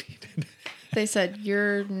 what they needed. They said,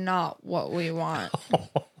 you're not what we want.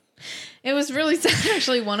 It was really sad.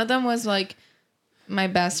 Actually, one of them was like my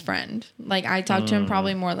best friend. Like, I talked to him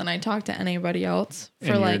probably more than I talked to anybody else. For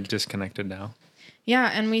And you're like, disconnected now.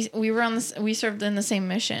 yeah, and we were on this. We served in the same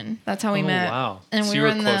mission. That's how we Oh, met. wow. And So we you were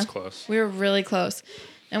were in close. We were really close,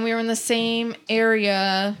 and we were in the same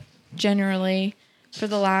area generally for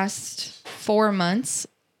the last 4 months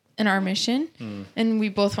in our mission, and we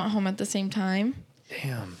both went home at the same time.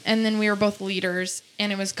 Damn. And then we were both leaders,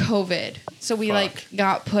 and it was COVID, so we like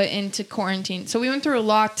got put into quarantine. So we went through a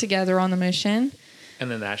lot together on the mission. And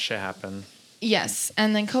then that shit happened. Yes,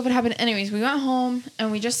 and then COVID happened. Anyways, we went home and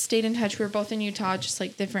we just stayed in touch. We were both in Utah, just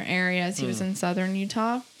like different areas. He was in southern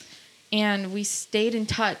Utah, and we stayed in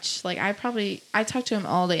touch. Like I talked to him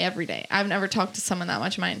all day, every day. I've never talked to someone that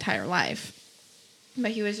much in my entire life,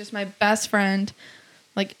 but he was just my best friend,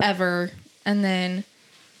 like ever. And then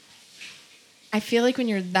I feel like when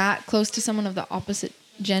you're that close to someone of the opposite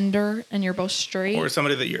gender and you're both straight, or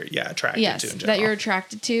somebody that you're attracted yes, to in that general. you're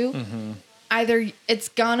attracted to. Either it's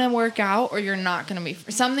gonna work out or you're not gonna be.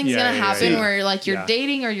 Something's gonna happen where you're like you're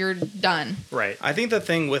dating or you're done. Right. I think the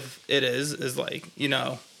thing with it is like, you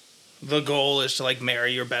know, the goal is to like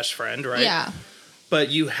marry your best friend, right? Yeah. But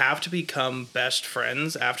you have to become best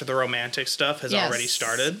friends after the romantic stuff has Yes. already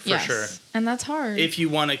started. Yes. sure. And that's hard. If you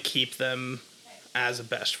want to keep them as a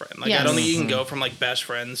best friend. Like, Yes. I don't think you can go from like best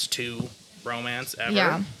friends to romance ever.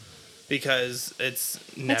 Yeah. Because it's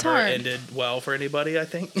never hard. ended well for anybody, I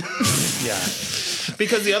think. Yeah.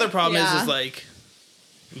 Because the other problem Yeah. is like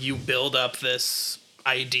you build up this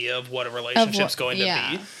idea of what a relationship's going to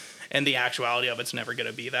yeah. be, and the actuality of it's never going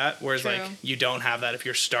to be that. Whereas True. like you don't have that if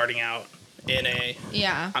you're starting out in a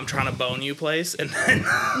yeah. I'm trying to bone you place, and then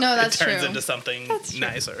No, it that's turns true. into something That's true.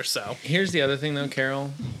 nicer. So Here's the other thing, though,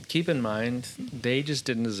 Carol. Keep in mind, they just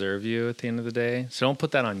didn't deserve you at the end of the day. So don't put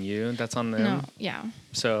that on you. That's on them. No. Yeah.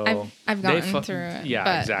 So I've they gotten through it, Yeah,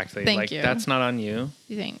 but exactly. thank like you. that's not on you.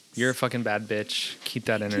 You think You're a fucking bad bitch. Keep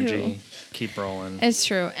that Thank energy. you. Keep rolling. It's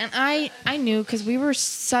true, and I knew because we were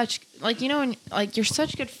such like and, like you're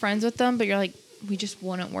such good friends with them, but you're like we just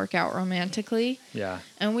wouldn't work out romantically. Yeah.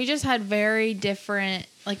 And we just had very different,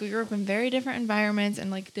 like we grew up in very different environments and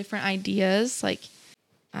like different ideas. Like,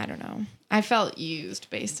 I don't know. I felt used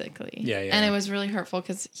basically. Yeah, yeah. And it was really hurtful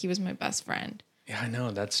because he was my best friend. Yeah, I know.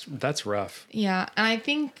 That's rough. Yeah. And I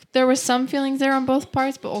think there was some feelings there on both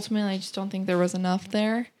parts, but ultimately I just don't think there was enough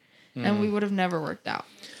there. And we would have never worked out.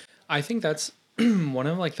 I think that's one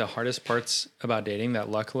of like the hardest parts about dating that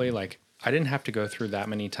luckily, like I didn't have to go through that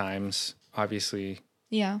many times, obviously,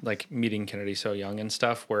 Yeah. like meeting Kennedy so young and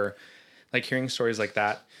stuff where like hearing stories like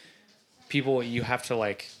that, people, you have to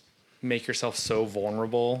like make yourself so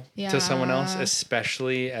vulnerable to someone else, Yeah.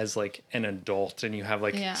 especially as like an adult and you have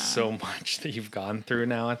like Yeah. so much that you've gone through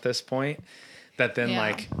now at this point that then Yeah.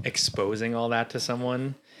 like exposing all that to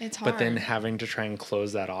someone, It's hard. but then having to try and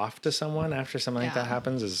close that off to someone after something like that Yeah.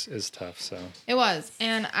 happens is tough. So It was.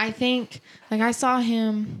 And I think like I saw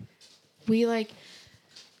him, we like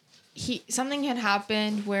something had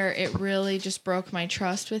happened where it really just broke my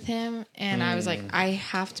trust with him, and I was like, I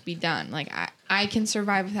have to be done. Like I can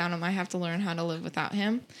survive without him. I have to learn how to live without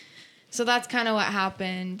him. So that's kind of what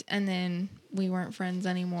happened, and then we weren't friends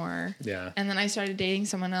anymore. yeah. And then I started dating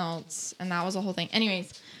someone else, and that was the whole thing.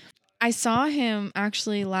 Anyways, I saw him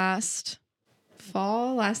actually last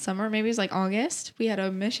summer, maybe it was like August. We had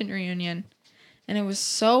a mission reunion. And it was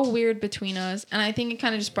so weird between us. And I think it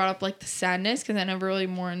kind of just brought up like the sadness because I never really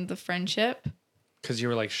mourned the friendship. Because you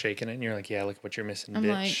were like shaking it and you're like, yeah, look what you're missing, I'm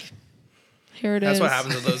bitch. like, Here it That's is. what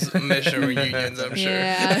happens at those mission reunions, I'm sure.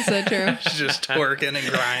 Yeah, so true. She's just twerking and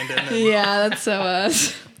grinding and Yeah, that's so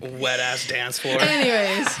us. wet ass dance floor.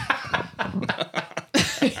 Anyways.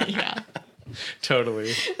 Yeah.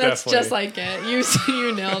 Totally. That's Definitely. just like it.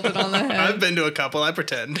 You nailed it on the head. I've been to a couple, I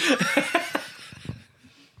pretend.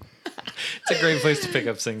 It's a great place to pick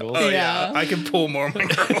up singles. Oh Yeah. yeah. I can pull more of my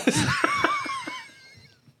girls.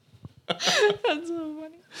 That's so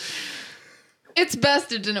funny. It's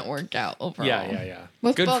best it didn't work out overall. Yeah.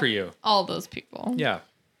 With Good both- for you. All those people. Yeah.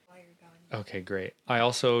 Okay, great. I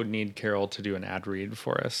also need Carol to do an ad read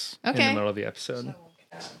for us in Okay. the middle of the episode.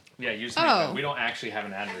 Yeah, use Oh. we don't actually have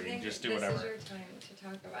an ad read. Just do this whatever. is your time to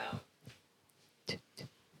talk about.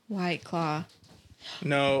 White Claw.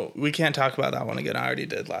 No, we can't talk about that one again. I already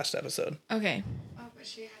did last episode. Okay. Oh, but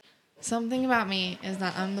she had. Something about me is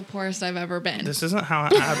that I'm the poorest I've ever been. This isn't how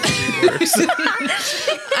an ad read works.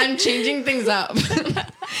 I'm changing things up.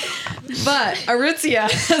 But Aritzia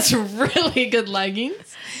has really good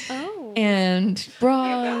leggings Oh. and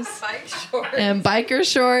bras Bike shorts. and biker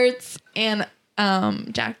shorts and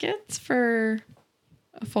jackets for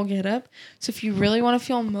a full get up. So if you really want to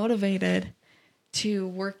feel motivated to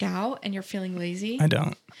work out and you're feeling lazy, I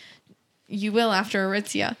don't. you will after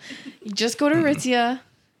Aritzia. You just go to Aritzia,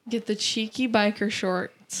 get the cheeky biker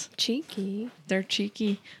shorts. Cheeky. They're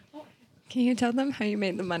cheeky. Can you tell them how you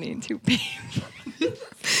made the money to pay?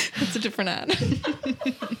 That's a different ad.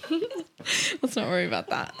 Let's not worry about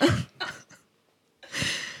that.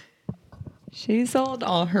 She sold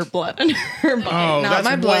all her blood and her body. Oh, not that's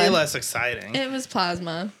my way blood. less exciting. It was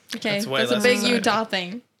plasma. Okay, That's way that's a less big exciting. Utah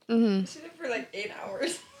thing. She did it for like 8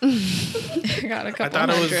 hours. I got a I couple thought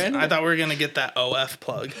it was. hundred. I thought we were gonna get that OF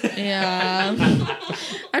plug. Yeah.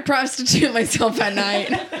 I prostitute myself at night.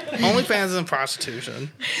 OnlyFans isn't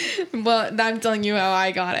prostitution. But I'm telling you how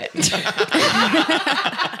I got it.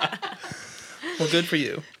 Well, good for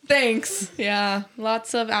you. Thanks. Yeah.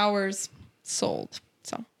 Lots of hours sold.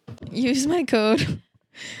 So use my code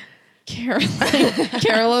Carol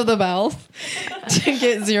of the Bells to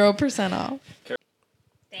get 0% off.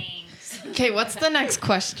 Thanks. Okay, what's the next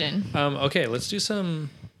question? Okay, let's do some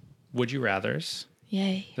would you rathers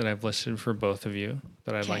Yay. that I've listed for both of you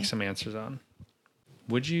that I'd like Okay. some answers on.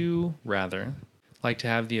 Would you rather like to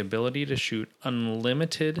have the ability to shoot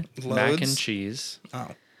unlimited mac and Loads? cheese Oh,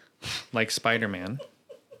 like Spider-Man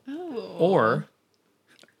Oh. or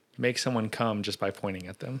make someone come just by pointing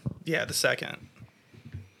at them? yeah, the second.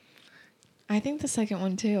 I think the second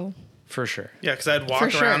one too. For sure. Yeah, because I'd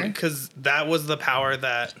walk For around sure. because that was the power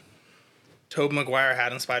that Tobey Maguire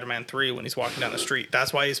had in Spider-Man 3 when he's walking down the street.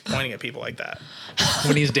 That's why he's pointing at people like that.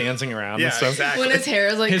 When he's dancing around Yeah, and stuff. exactly. When his hair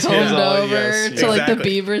is like His combed hair's all- over yes, to like the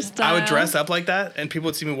exactly. Bieber style. I would dress up like that, and people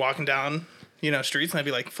would see me walking down, streets, and I'd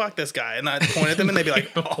be like, "Fuck this guy," and I'd point at them, and they'd be like,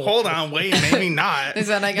 "Hold on, wait, maybe not." They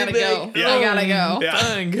said, I gotta go. Yeah. I gotta go.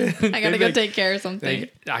 Yeah. I gotta go take care of something.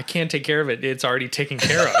 I can't take care of it. It's already taken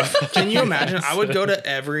care of. Can you imagine? I would go to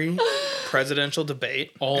every presidential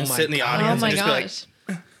debate Oh and my sit in the God. Oh audience my and just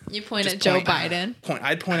gosh. You point Just at Joe point. Biden.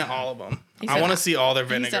 I'd point at all of them. He I said, want to see all their He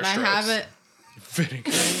vinegar said, I strokes. haven't.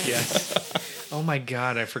 Vinegar. Yes. Oh my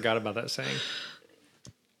God, I forgot about that saying.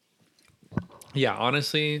 Yeah,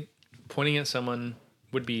 honestly, pointing at someone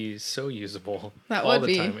would be so usable That all would the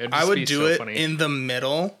be. time. It'd I just would be do so it funny. in the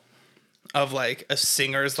middle of like a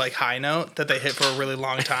singer's like high note that they hit for a really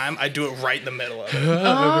long time. I'd do it right in the middle of it.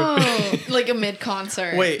 Oh, like a mid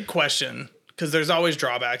concert. Wait, question. Because there's always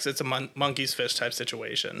drawbacks. It's a monkey's fish type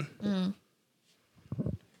situation. Mm.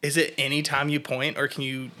 Is it any time you point, or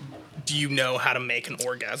do you know how to make an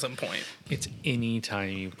orgasm point? It's any time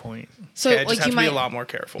you point. So Okay, I just like have you to might. be a lot more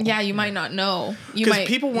careful. Yeah, you might not know. You Because might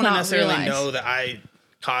people wouldn't not necessarily realize. know that I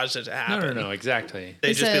caused it to happen. No, exactly. They'd They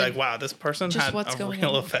just be said, like, "Wow, this person just had what's a going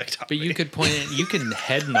real on." effect on But me." you could point it, you can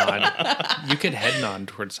head nod. You could head nod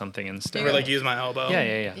towards something instead. or like use my elbow.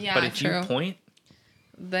 Yeah. Yeah, But if true. you point,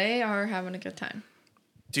 They are having a good time.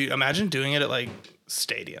 Dude, imagine doing it at like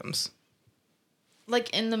stadiums.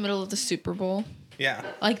 Like in the middle of the Super Bowl, Yeah.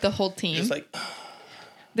 like the whole team. Just like,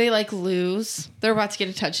 They like lose. They're about to get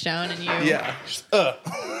a touchdown, and you. yeah. Just,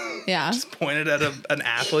 Yeah. pointed at an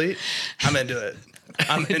athlete. I'm into it.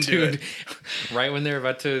 I'm into dude, it. right when they're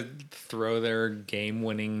about to throw their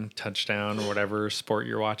game-winning touchdown or whatever sport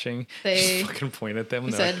you're watching, They- just fucking point at them. He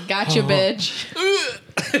And they're said, "Gotcha, bitch."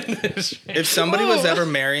 If somebody was ever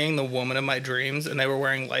marrying the woman of my dreams and they were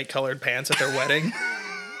wearing light colored pants at their wedding,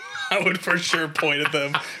 I would for sure point at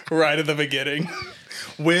them right at the beginning.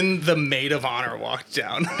 When the maid of honor walked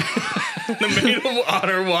down, the maid of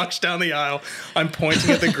honor walks down the aisle, I'm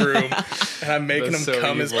pointing at the groom and I'm making That's him so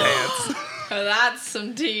cum his evil. pants. Oh, that's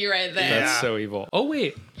some tea right there. That's Yeah. so evil. Oh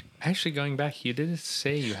wait, Actually, going back, you did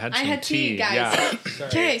say you had I some had tea, guys. Yeah.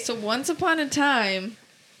 Okay, so once upon a time,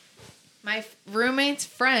 my roommate's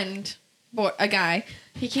friend, a guy,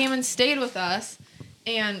 he came and stayed with us,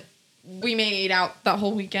 and we made out that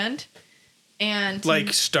whole weekend. And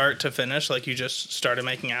Like start to finish, like you just started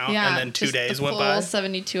making out, and then 2 just days the went full by.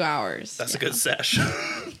 72 hours. That's a good sesh.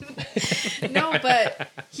 No, but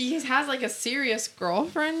he has like a serious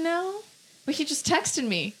girlfriend now. But he just texted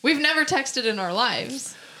me. We've never texted in our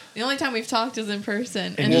lives. The only time we've talked is in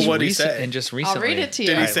person. And Well, just what'd he say? And just recently. I'll read it to you.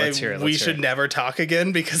 Did he Alright, let's say hear it, we let's hear should it. never talk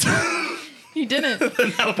again because He didn't. that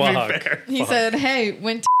would be Fuck. fair? He said, "Hey,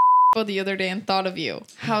 went to the other day and thought of you.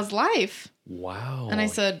 How's life?" Wow. And I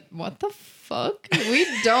said, "What the fuck? We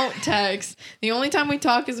don't text. The only time we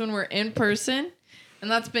talk is when we're in person,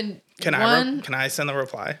 and that's been Can I send the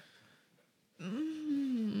reply? What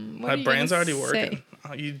My are you brain's gonna already working.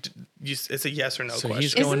 say? It's a yes or no So question.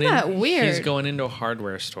 he's going Isn't in. that weird? He's going into a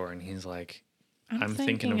hardware store and he's like, I'm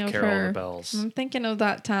thinking of Carol her. the Bells. I'm thinking of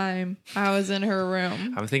that time I was in her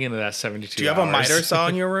room. I'm thinking of that 72 Do you have a hours. miter saw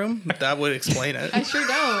in your room? That would explain it. I sure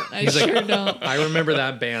don't. I He's like, sure don't. I remember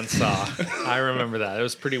that bandsaw. I remember that. It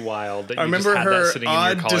was pretty wild. That I you just remember had that her sitting in your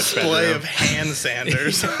odd college display bedroom. of hand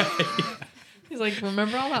sanders. He's like,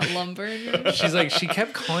 remember all that lumber in your room? She's like, she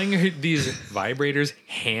kept calling her these vibrators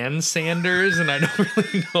hand sanders, and I don't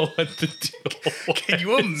really know what to do. Can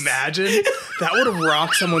you imagine? That would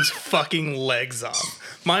rock someone's fucking legs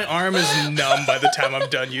off. My arm is numb by the time I'm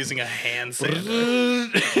done using a hand sander.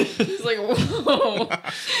 He's like, whoa,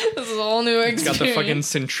 this is a whole new experience. Got the fucking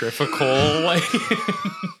centrifugal. Like,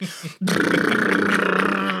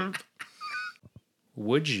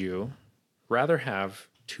 would you rather have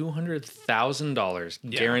 $200,000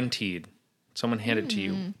 guaranteed, someone hand it to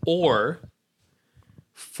you, or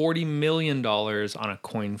 $40 million on a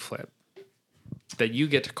coin flip that you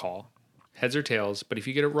get to call, heads or tails? But if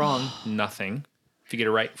you get it wrong, nothing. If you get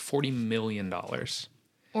it right, $40 million,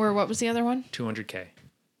 Or what was the other one? $200K.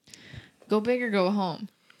 Go big or go home.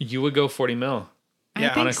 You would go 40 mil. I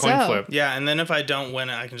Yeah, think on a coin so. flip. Yeah, and then if I don't win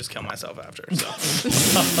it, I can just kill myself after. So.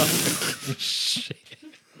 Shit.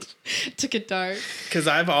 Took it dark. Because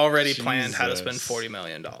I've already planned how to spend Jesus. $40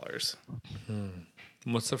 million.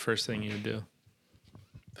 What's the first thing you would do?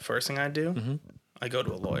 The first thing I do, I go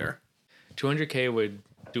to a lawyer. 200K would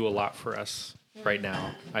do a lot for us right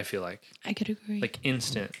now, I feel like. I could agree. Like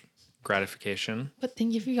instant gratification. But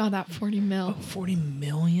think if you got that 40 mil. 40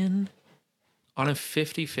 million on a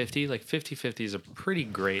 50-50, like 50-50 is a pretty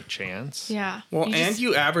great chance. Yeah. Well, You and just-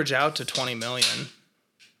 you average out to 20 million.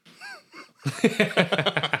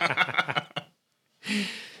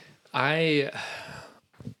 I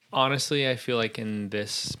honestly, I feel like in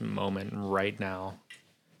this moment right now,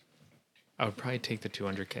 I would probably take the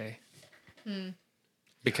 200K.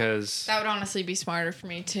 Because that would honestly be smarter for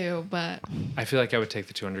me too, but I feel like I would take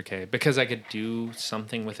the 200K because I could do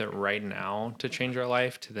something with it right now to change our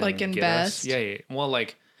life to then Like get invest? us. Yeah. Well,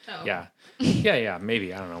 like, Oh. yeah. Yeah,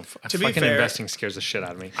 maybe. I don't know. To be Fucking fair, investing scares the shit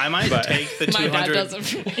out of me. I might take the my dad 200. does it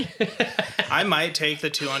for me. I might take the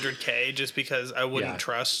 200K just because I wouldn't Yeah.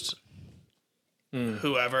 trust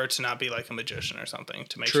whoever to not be like a magician or something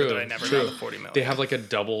to make True, sure that I never true. got the 40 million. They have like a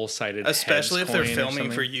double-sided Especially if heads they're coin or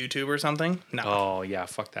filming for something. YouTube or something. No. Oh, yeah.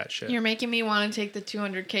 Fuck that shit. You're making me want to take the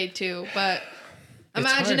 200K too, but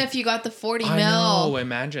imagine hard. if you got the 40 I mil. know.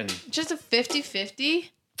 Imagine. Just a 50-50.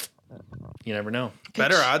 You never know.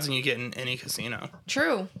 Better odds than you get in any casino.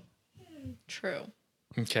 True.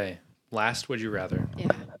 Okay. Last, would you rather? Yeah.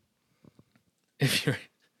 If you're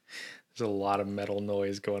there's a lot of metal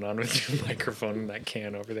noise going on with your microphone and that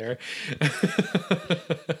can over there.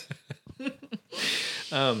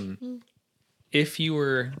 If you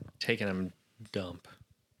were taking a dump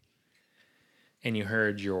and you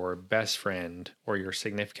heard your best friend or your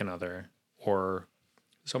significant other or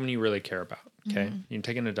someone you really care about, okay? You're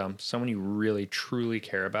taking a dump, someone you really truly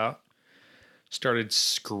care about started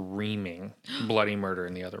screaming bloody murder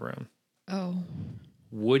in the other room. Oh.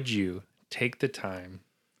 Would you take the time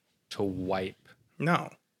to wipe No.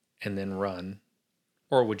 and then run?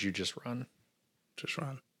 Or would you just run? Just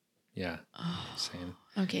run. Yeah. Same.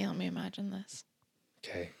 Okay, let me imagine this.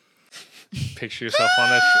 Okay. Picture yourself on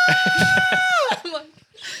that.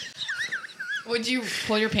 Would you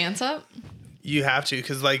pull your pants up? You have to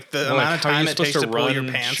because like the Well, amount like, of how are time you it takes supposed to pull your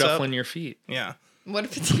run pants shuffling up. your feet? Yeah. What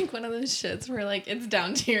if it's like one of those shits where like it's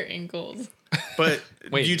down to your ankles?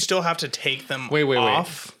 But Wait. you'd still have to take them Wait.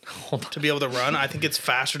 off Hold on. to be able to run. I think it's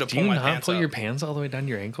faster to Do pull you my not pants pull up. your pants all the way down to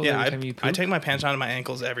your ankles Yeah, every time you poop? I take my pants down to my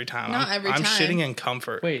ankles every time. Not every I'm time. shitting in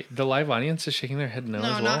comfort. Wait, the live audience is shaking their head no, No,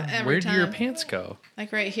 as well. not every Where do your time. pants go?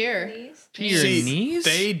 Like right here. To your See, knees?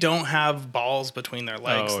 They don't have balls between their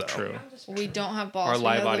legs, oh, though. true. We don't have balls. Our we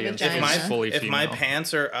live have the audience vagina. is fully If my female.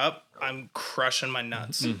 pants are up, I'm crushing my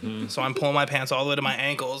nuts. Mm-hmm. So I'm pulling my pants all the way to my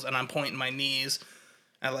ankles, and I'm pointing my knees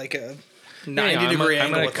at like a 90 Yeah, degree I'm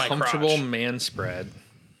angle at with a my comfortable crotch. man spread.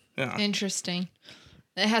 Yeah. Interesting.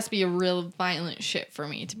 It has to be a real violent shit for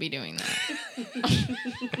me to be doing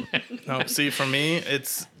that. No, see, for me,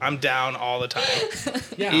 I'm down all the time.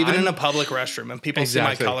 Yeah, Even in a public restroom, and people see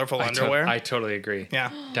my colorful underwear. I totally agree.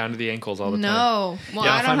 Yeah. Down to the ankles all the time. No. Well,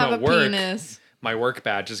 Yeah, I if don't I'm have at a work, penis. My work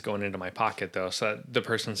badge is going into my pocket though, so that the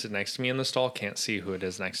person sitting next to me in the stall can't see who it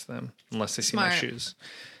is next to them unless they see my Smart. shoes.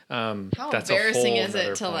 How that's a embarrassing whole is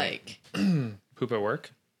nother it to point. like Poop at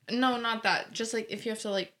work? no, not that. Just like if you have to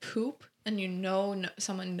like poop and you know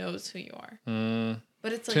someone knows who you are.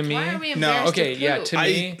 But it's like, To me- why are we No, embarrassed Okay, to yeah, poop? to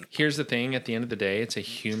me, here's the thing. At the end of the day, it's a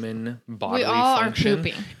human bodily all are function.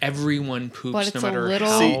 pooping. Everyone poops But it's no a matter little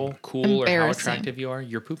how cool or how embarrassing. attractive you are,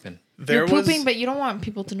 you're pooping. There You're pooping, was, but you don't want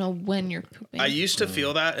people to know when you're pooping. I used to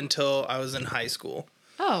feel that until I was in high school.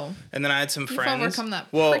 Oh, And then I had some you've friends. overcome that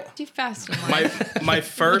Well, pretty fast in life. my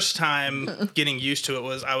first time getting used to it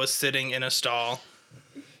was I was sitting in a stall,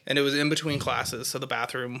 and it was in between classes, so the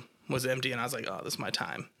bathroom was empty, and I was like, oh, this is my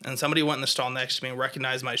time. And somebody went in the stall next to me and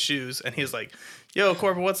recognized my shoes, and he was like, yo,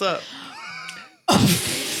 Corbin, what's up?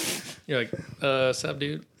 You're like, sup,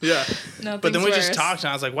 dude? Yeah. Nothing's But then we just worse. talked, and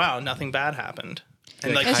I was like, wow, nothing bad happened.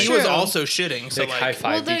 And Like, like That's he was true. also shitting, so Like, high like,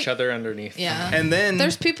 fived Well, each they- other underneath. Yeah. and then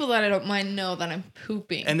There's people that I don't mind know that I'm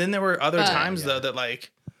pooping. and then there were other But- times though that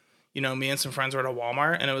like, you know, me and some friends were at a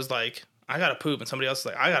Walmart, and it was like, I gotta poop, and somebody else is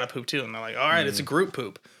like, I gotta poop too, and they're like, all right, it's a group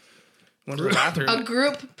poop. Went to the bathroom. a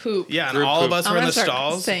group poop. Yeah, and Group all of poop. us I'm were in gonna the start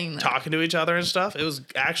stalls saying that. talking to each other and stuff. It was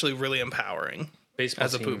actually really empowering Baseball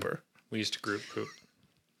as a team, pooper. we used to group poop.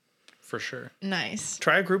 For sure. Nice.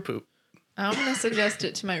 Try a group poop. I'm gonna suggest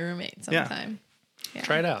it to my roommate Yeah. sometime. Yeah.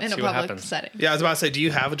 Try it out, in see a what public happens. setting. Yeah, I was about to say, do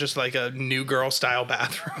you have just like a new girl style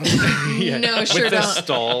bathroom? Yeah. No, sure With the don't.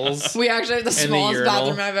 stalls. We actually have the the smallest urinal.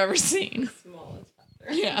 bathroom I've ever seen. Smallest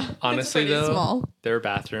bathroom. Yeah. Honestly, it's pretty though, small. their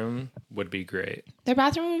bathroom would be great. Their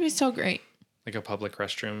bathroom would be so great. Like a public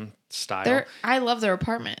restroom style. I love their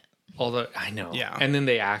apartment. Although, I know. Yeah. And then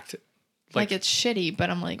they act Like it's shitty, but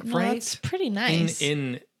I'm like, no, Right? that's pretty nice.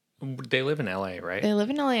 they live in LA, right? They live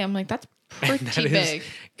in LA. I'm like, that's pretty That is big.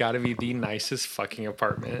 gotta be the nicest fucking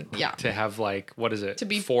apartment. Yeah. To have like, what is it? To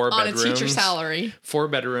be 4 on bedrooms. a teacher salary. 4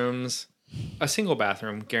 bedrooms, a single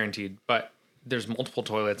bathroom, guaranteed. But there's multiple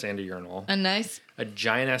toilets and a urinal. A nice. A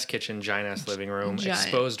giant ass kitchen, giant ass living room, Giant.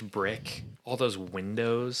 exposed brick, all those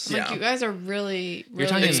windows. Like Yeah. you guys are really, You're really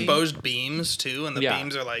talking Exposed beams too, and the Yeah.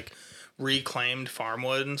 beams are like reclaimed farm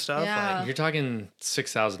wood and stuff. Yeah. You're talking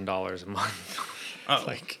 $6,000 a month. Oh.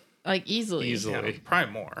 like easily. Yeah, Easily.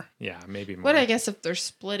 probably more. Yeah, maybe more. But I guess if they're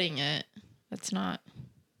splitting it, that's not.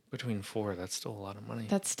 Between 4, that's still a lot of money.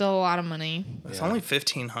 That's still a lot of money. It's Yeah. only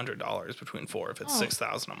 $1,500 between 4 if it's Oh.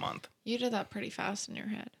 6,000 a month. You did that pretty fast in your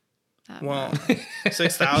head. That Well, math.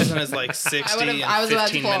 6,000 is like 60 would've- I and was about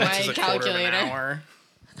to 15 pull out minutes my is a quarter of an calculator. hour.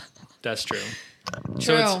 That's true.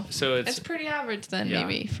 True. So It's it's pretty average then, Yeah.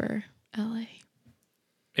 maybe for LA.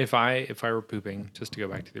 if I were pooping, just to go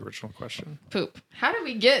back to the original question, Poop. How did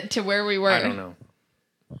we get to where we were? I don't know.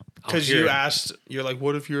 Because I'll hear you it. asked, you're like,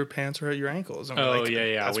 what if your pants are at your ankles? And we're Oh like,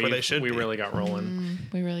 yeah. That's where they should we be. really got rolling.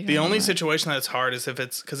 We really got The only that. situation that's hard is if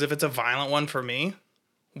it's a violent one for me,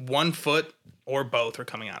 1 foot or both are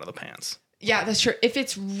coming out of the pants. Yeah, that's true. If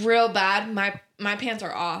it's real bad, my pants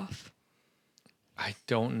are off. I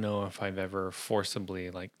don't know if I've ever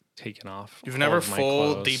forcibly like taken off. You've all never of my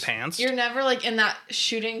full clothes. de-pants? You're never like in that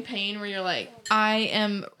shooting pain where you're like, I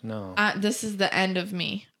am. No. This is the end of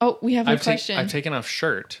me. Oh, we have a question. I've taken off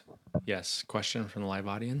shirt. Yes. Question from the live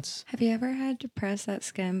audience. Have you ever had to press that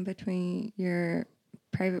skin between your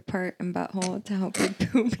private part and butthole to help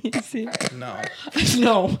with poop easy? No.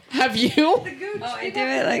 No. Have you? Oh, I do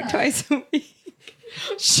it like twice a week.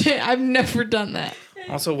 Shit, I've never done that.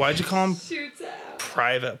 Also, why'd you call them Shoots out.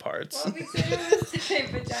 private parts? We said it was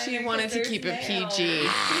vagina She wanted 'cause to there's keep it nails. PG.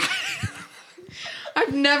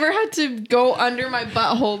 I've never had to go under my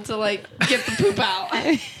butthole to like get the poop out.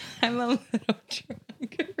 I'm a little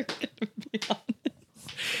drunk, if we're gonna be honest.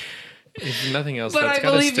 If nothing else, But that's I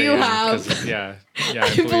gotta believe stay you in have. 'cause- Yeah.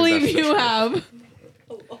 I believe that's for you sure. have.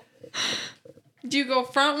 Do you go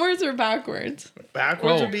frontwards or backwards?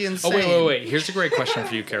 Backwards would be insane. Wait. Here's a great question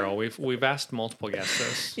for you, Carol. We've asked multiple guests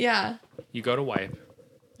this. Yeah. You go to wipe.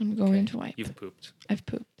 I'm going to wipe. You've pooped. I've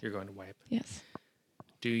pooped. You're going to wipe. Yes.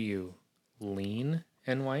 Do you lean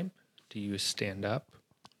and wipe? Do you stand up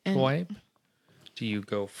to And- wipe? Do you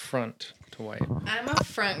go front to wipe? I'm a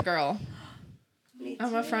front girl.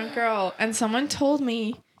 I'm a front girl. And someone told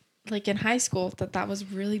me, like in high school, that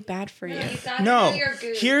was really bad for you. No,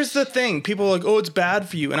 here's the thing. People are like, oh, it's bad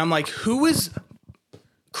for you. And I'm like, who is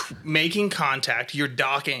making contact? You're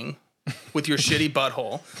docking with your shitty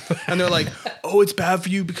butthole. And they're like, oh, it's bad for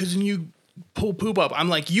you because then you pull poop up. I'm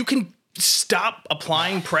like, you can stop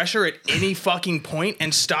applying pressure at any fucking point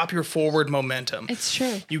and stop your forward momentum. It's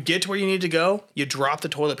true. You get to where you need to go, you drop the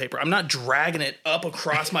toilet paper. I'm not dragging it up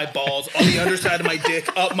across my balls, on the underside of my dick,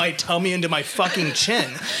 up my tummy into my fucking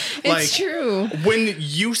chin. It's true. When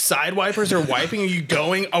you side wipers are wiping, are you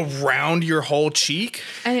going around your whole cheek?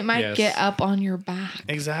 And it might Yes. get up on your back.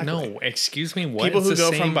 Exactly. No, excuse me. What? People It's who the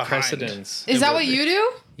go same from behind. precedence. Is that what you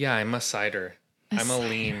do? Yeah, I'm a cider. I'm a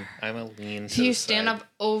lean. Do you stand up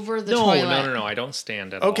over the No, toilet? no. I don't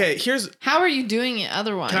stand at all. Okay, here's How are you doing it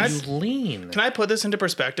otherwise? You lean. Can I put this into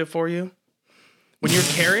perspective for you? When you're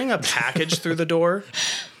carrying a package through the door,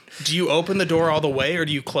 do you open the door all the way or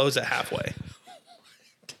do you close it halfway?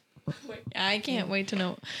 I can't wait to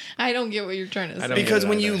know. I don't get what you're trying to say. don't Because get it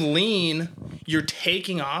when either. you lean, you're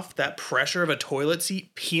taking off that pressure of a toilet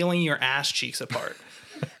seat, peeling your ass cheeks apart.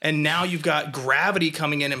 And now you've got gravity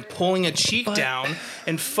coming in and pulling a cheek down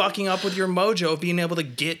and fucking up with your mojo of being able to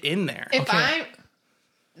get in there.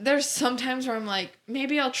 There's some times where I'm like,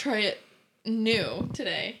 maybe I'll try it new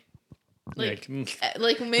today. Like maybe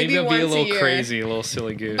maybe I'll once be a little year. crazy, a little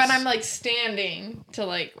silly goose. But I'm like standing to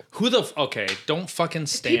like. who the okay? Don't fucking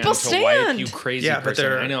stand People to wipe, stand. you crazy Yeah, but person.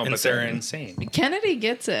 they're I know, but insane. they're insane. Kennedy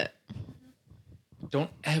gets it. Don't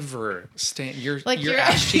ever stand. Your Like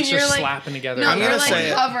ass cheeks are you're like, slapping together. No, I'm you're gonna like say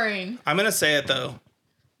it. hovering. I'm going to say it though.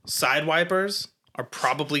 Side wipers are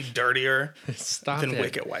probably dirtier Stop than it.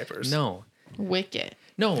 wicket wipers. No, Wicket.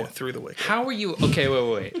 no. Yeah, through the wicket. How are you? Okay,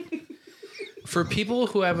 wait. For people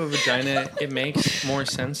who have a vagina, it makes more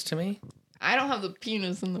sense to me. I don't have the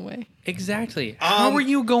penis in the way. Exactly. How are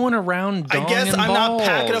you going around? I guess I'm not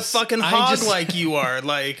packing a balls? fucking I hog just- like you are.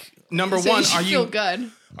 Like, number So one, you should feel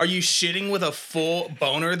good. Are you shitting with a full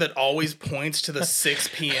boner that always points to the 6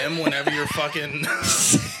 p.m. whenever you're fucking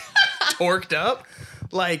torqued up?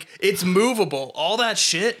 Like, it's movable. All that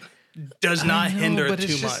shit does not hinder but too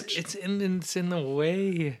it's just- much. It's in the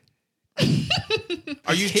way.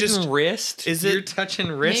 Are you Hitting just wrist? is You're it- touching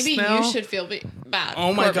wrist Maybe now? you should feel bad.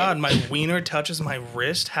 Oh my Corbin. god, my wiener touches my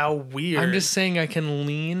wrist? How weird. I'm just saying I can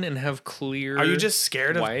lean and have clear. Are you just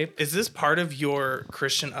scared of wipe? Is this part of your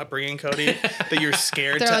Christian upbringing, Cody? That you're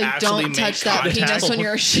scared They're to like, actually don't make touch that contact penis when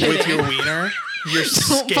you're with shitting. your wiener? You're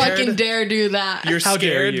Don't scared. fucking dare do that. You're How dare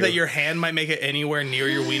scared you. that your hand might make it anywhere near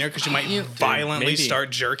your wiener because you might violently maybe. start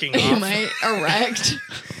jerking You off might erect.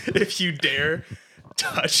 if you dare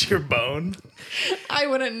touch your bone. I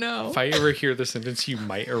wouldn't know. If I ever hear the sentence, you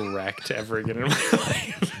might erect ever again in my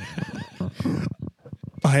life.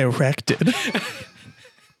 I erected.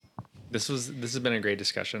 This has been a great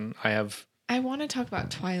discussion. I want to talk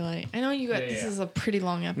about Twilight. I know you guys. This is a pretty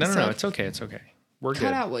long No, episode. it's okay. It's okay. We're Cut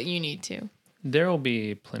good. out what you need to. There will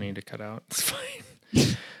be plenty to cut out. It's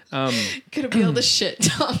fine. Could be all the shit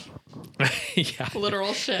talk, Yeah.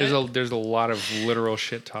 literal shit. There's a lot of literal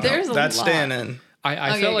shit talk. There's a That's lot. staying in.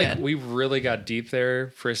 I Okay, felt like good. we really got deep there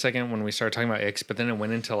for a second when we started talking about icks, but then it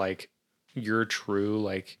went into like your true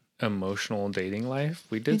like emotional dating life.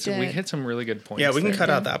 We did. hit some really good points. Yeah, we can there.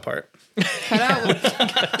 cut out that part. Cut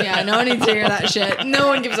out. Yeah, no one needs to hear that shit. No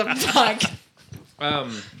one gives a fuck.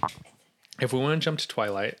 If we want to jump to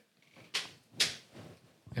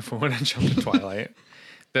Twilight,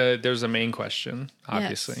 there's a main question.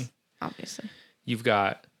 Obviously, Yes. Obviously. you've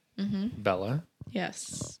got Mm-hmm. Bella,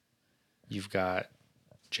 Yes. you've got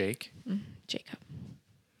Jake, Jacob.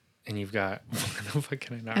 and you've got what the fuck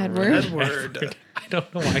can I not Edward. remember? Edward. I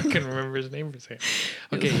don't know why I couldn't remember his name for a second.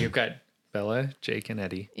 Okay, you've got Bella, Jake, and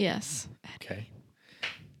Eddie. Yes. Okay.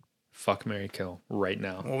 Fuck, marry, kill right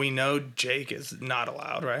now. Well, we know Jake is not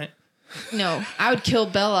allowed, right? No, I would kill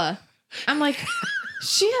Bella. I'm like,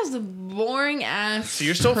 she has the boring ass. So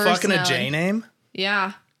you're still fucking a J personality. name?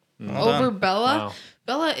 Yeah. Well Over done. Bella. Wow.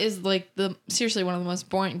 Bella is like seriously one of the most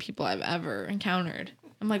boring people I've ever encountered.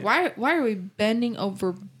 I'm like, why are we bending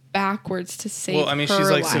over backwards to save Well, I mean, her she's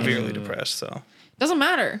like life? severely depressed, so. Doesn't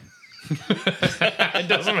matter. It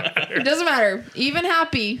doesn't matter. It doesn't matter. Even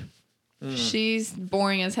happy, she's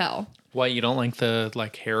boring as hell. Why, you don't like the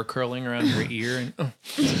hair curling around your ear? And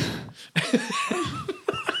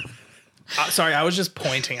Sorry, I was just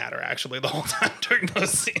pointing at her actually the whole time during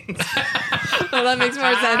those scenes. Well, that makes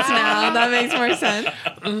more sense now. That makes more sense.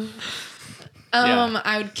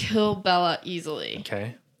 I would kill Bella easily.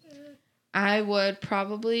 Okay. I would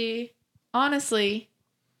probably, honestly,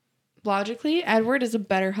 logically, Edward is a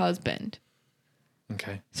better husband.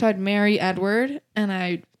 Okay. So I'd marry Edward and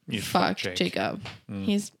I'd You'd fuck Jake. Jacob.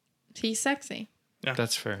 He's sexy. Yeah.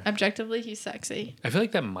 That's fair. Objectively, he's sexy. I feel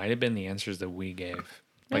like that might have been the answers that we gave.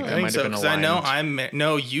 Like Really? I that think might so, have been because I know aligned.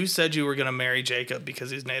 no, you said you were going to marry Jacob because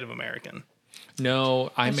he's Native American.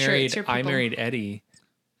 No, I I'm sure it's your I people. married Eddie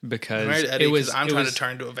because I married Eddie it was because I'm it trying was- to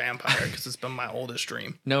turn into a vampire because it's been my oldest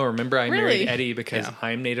dream. No, remember I Really? married Eddie because Yeah.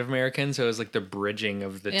 I'm Native American, so it was like the bridging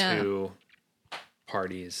of the Yeah. two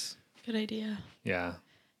parties. Good idea. Yeah.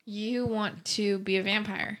 You want to be a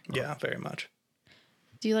vampire. Yeah, very much.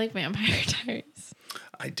 Do you like Vampire Diaries?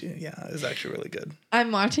 I do. Yeah, it's actually really good.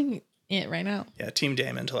 I'm watching it right now. Yeah, Team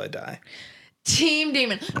Damon until I die. Team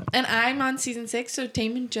Damon. And I'm on season 6, so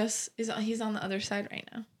Damon he's on the other side right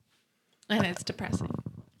now. And it's depressing.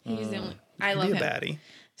 He's the only I love Be a him. baddie.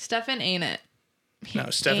 Stefan ain't it.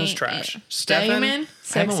 No, Stefan's Ain't trash. it. Stefan Damon, I haven't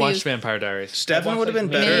sexy watched as- Vampire Diaries. Stefan would have been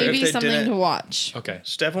better if maybe they something didn't. to watch. Okay.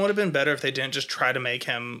 Stefan would have been better if they didn't just try to make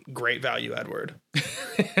him great value Edward.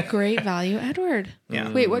 Great value, Edward.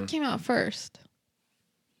 Yeah. Wait, what came out first?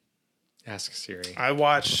 Ask Siri. I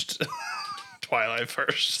watched Twilight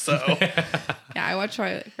first, so Yeah, I watched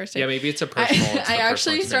Twilight first. Yeah, maybe it's a personal. it's I the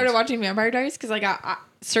actually personal started experience. watching Vampire Diaries because I got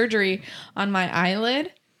surgery on my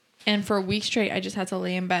eyelid, and for a week straight, I just had to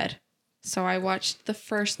lay in bed. So I watched the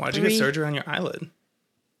first. why'd 3. you get surgery on your eyelid?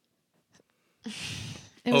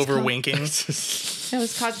 It was Over winking. It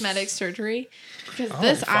was cosmetic surgery because Oh,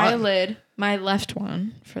 this fun. eyelid, my left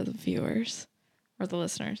one, for the viewers or the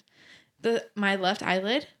listeners, my left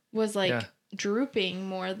eyelid was like Yeah. drooping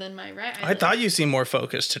more than my right eyelid. I thought you seemed more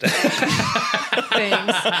focused today.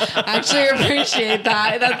 Thanks. I actually appreciate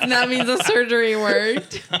that. That means the surgery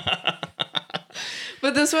worked.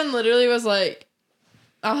 But this one literally was like,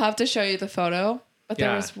 I'll have to show you the photo. But there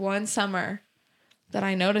Yeah. was one summer that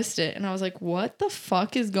I noticed it, and I was like, what the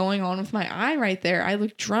fuck is going on with my eye right there? I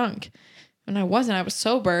looked drunk. And I wasn't. I was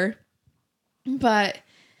sober. But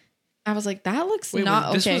I was like, that looks Wait,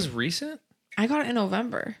 not this okay. was recent? I got it in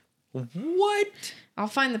November. What? I'll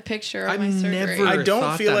find the picture of I've my surgery. never- I don't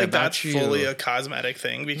thought feel that like about that's you. fully a cosmetic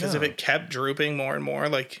thing because if No. it kept drooping more and more,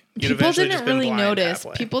 like you'd People eventually didn't just been really blind notice.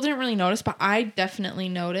 halfway. People didn't really notice, but I definitely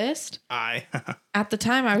noticed. I At the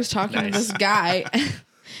time, I was talking to Nice. this guy.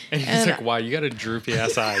 And he's And- like, wow, you got a droopy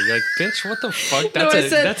ass eye. You're like, bitch, what the fuck? No, I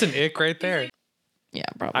said- That's an ick right there. Yeah,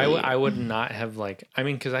 probably. I would not have like, I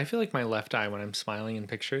mean, because I feel like my left eye, when I'm smiling in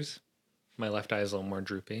pictures, my left eye is a little more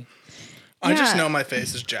droopy. I just Yeah. know my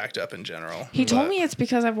face is jacked up in general. He told but me it's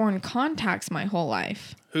because I've worn contacts my whole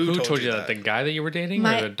life. Who Told you that? The guy that you were dating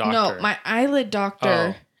or the doctor? No, my eyelid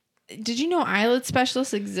doctor. Did you know eyelid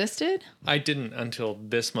specialists existed? I didn't until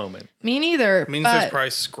this moment. Me neither. It means but, there's probably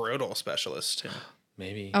scrotal specialists too.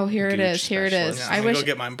 Maybe. Oh, here it gooch is. Here it is. specialist. Yeah, I I'm gonna wish- go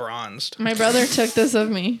get mine bronzed. my brother took this of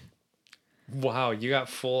me. Wow, you got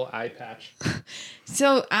full eye patch.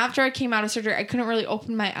 So after I came out of surgery, I couldn't really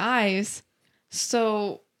open my eyes.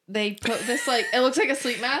 So they put this like it looks like a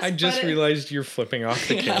sleep mask. I just but it- realized you're flipping off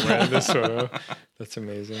the camera in this photo. That's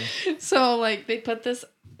amazing. So like they put this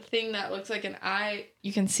thing that looks like an eye.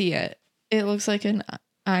 You can see it. It looks like an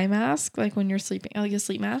eye mask, like when you're sleeping, like a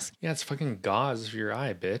sleep mask. Yeah, it's fucking gauze for your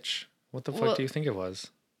eye, bitch. What the fuck Well- do you think it was?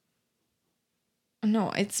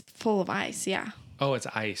 No, it's full of ice. Yeah, Oh, it's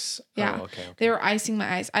ice. yeah. Oh, okay. They were icing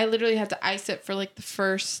my eyes. I literally had to ice it for like the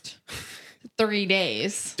first 3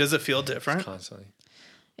 days. Does it feel different? Constantly.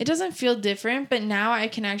 It doesn't feel different, but now I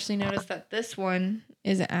can actually notice that this one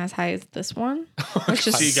isn't as high as this one, which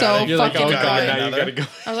is So you so gotta- You're like, fucking oh gotta god, get now you another? gotta go.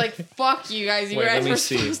 I was like, "Fuck you guys! You Wait, guys let me were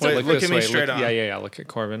see. supposed to." Wait, Look look this at me way. straight Look, on. yeah. Look at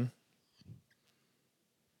Corbin.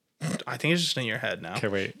 I think it's just in your head now. Okay,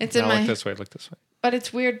 wait. It's now in look my- this way. Look this way. But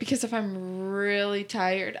it's weird because if I'm really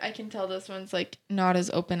tired, I can tell this one's like not as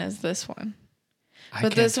open as this one. I But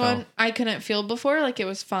can't this tell. one I couldn't feel before, like it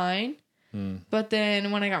was fine. Hmm. But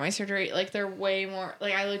then when I got my surgery, like they're way more,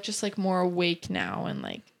 like I look just like more awake now and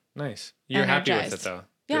like Nice. You're happy with it energized. though.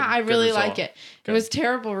 yeah, Good- I good really result. like it. Good. It was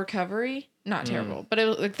terrible recovery, not Hmm. terrible, but it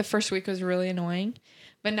was like the first week was really annoying.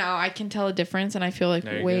 But now I can tell a difference and I feel like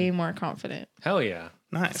Now you're way good. more confident. Hell yeah.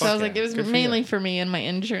 Nice. So I was yeah. like, it was Good for mainly you. for me and my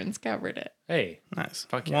insurance covered it. Hey. Nice.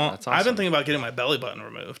 Fuck yeah, Well, that's I've been awesome. thinking about getting my belly button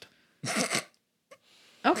removed.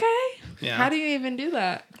 Okay. Yeah. How do you even do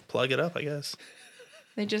that? Plug it up, I guess.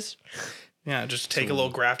 They just, Yeah, just take a little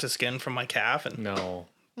graft of skin from my calf and No.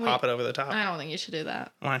 pop it over the top. I don't think you should do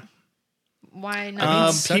that. Why? Why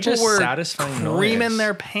not? Such People a were satisfying creaming noise.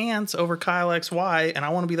 their pants over Kyle XY, and I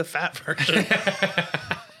want to be the fat version.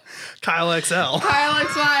 Kyle XL. Kyle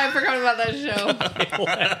XY, I forgot about that show.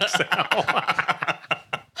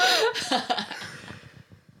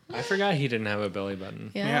 I forgot he didn't have a belly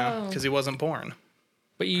button. Yeah, because he wasn't born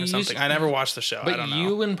But you or something. I never watched the show. I But don't know.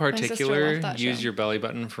 you in sister particular loved that use show. your belly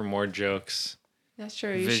button for more jokes That's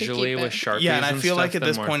true. You visually should keep with it. Sharpies. Yeah, and I and feel like stuff at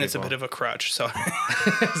this than more point it's a people. bit of a crutch. So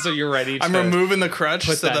So you're ready to I'm removing the crutch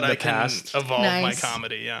put so that that in I the can past. evolve my Nice.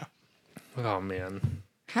 comedy. Yeah. Oh man.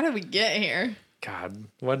 How did we get here? God,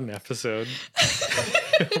 what an episode.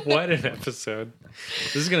 What an episode.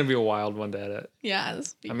 This is going to be a wild one to edit. Yeah,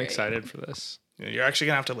 this would be I'm great. excited for this. You're actually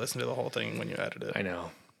going to have to listen to the whole thing when you edit it. I know,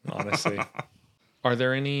 honestly. Are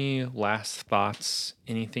there any last thoughts,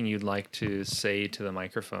 anything you'd like to say to the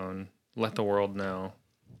microphone? Let the world know.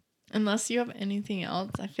 Unless you have anything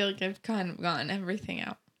else, I feel like I've kind of gotten everything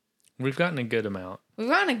out. We've gotten a good amount. We've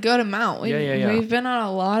gotten a good amount. Yeah. We've been on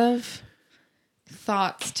a lot of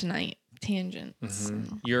thoughts tonight, tangents,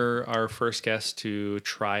 You're our first guest to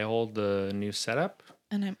trial the new setup.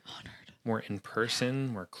 and I'm honored. We're in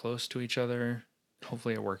person. We're close to each other.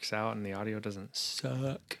 Hopefully it works out and the audio doesn't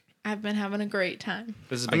suck. I've been having a great time.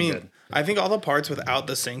 This has I been mean, good. I think all the parts without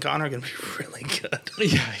the sync on are going to be really good.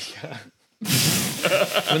 Yeah.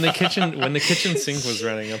 when the kitchen sink was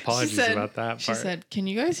running, apologies about that part. She said, "Can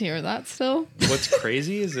you guys hear that still?" What's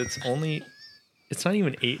crazy is it's not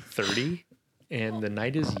even 8:30 and the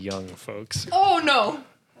night is young, folks. Oh no!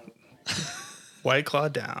 White Claw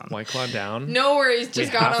down. White Claw down. No worries,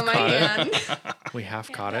 just We got have on my caught it. hand. We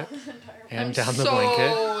half caught it. And I'm down the so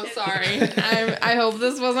blanket. sorry. I hope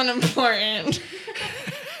this wasn't important.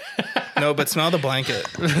 No, but smell the blanket.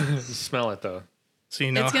 Smell it though. So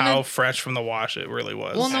you know It's gonna- how fresh from the wash it really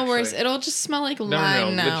was. Well, no Actually- worries. It'll just smell like No,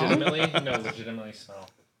 lime now. legitimately smell.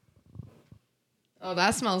 Oh,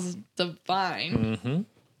 that smells divine. Mm-hmm.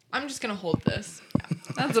 I'm just gonna hold this. Yeah,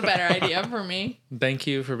 that's a better idea for me. Thank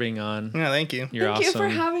you for being on. Yeah, thank you. You're Thank awesome. you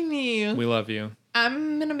for having me. We love you.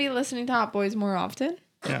 I'm gonna be listening to Hot Boys more often.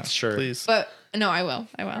 Yeah, Sure. Please. But no, I will.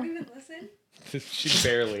 I will. Even listen? She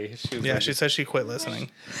barely. She was Yeah, like, she said she quit listening.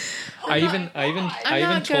 I even not good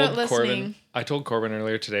at told listening. Corbin. I told Corbin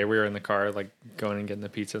earlier today. We were in the car, like going and getting the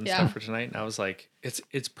pizza and Yeah. stuff for tonight, and I was like,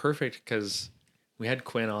 "It's perfect because we had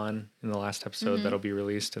Quinn on in the last episode that'll be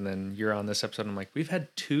released, and then you're on this episode." I'm like, we've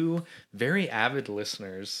had two very avid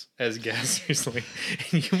listeners as guests recently,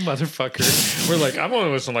 and you motherfucker were like, "I've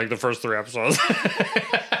only listened to like the first 3 episodes."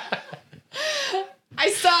 I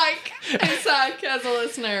suck as a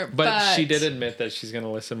listener. but she did admit that she's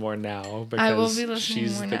gonna listen more now because I will be listening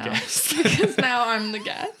she's more the now. guest. Because now I'm the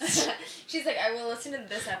guest. She's like, I will listen to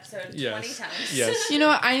this episode 20 Yes. times. Yes. You know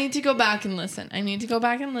what? I need to go back and listen.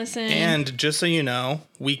 And just so you know,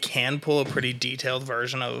 we can pull a pretty detailed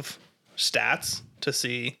version of stats to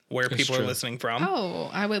see where It's people are true. listening from. Oh,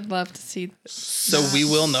 I would love to see. So we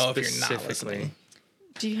will know if you're not Specifically. listening.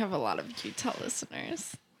 Do you have a lot of Utah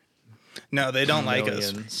listeners? No, they don't like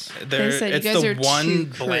us. Millions. They're, They said you it's guys the are one too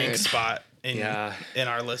blank crude. spot in Yeah. in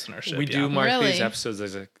our listenership. We do yeah. mark these Really? episodes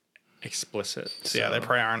as explicit. So yeah, they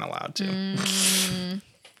probably aren't allowed to.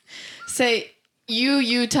 Say, you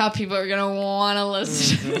Utah people are going to want to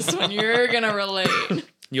listen to this one. You're going to relate.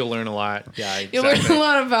 You'll learn a lot. Yeah, exactly. You'll learn a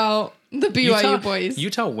lot about the BYU Utah, boys.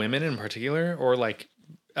 Utah women in particular, or like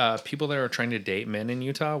people that are trying to date men in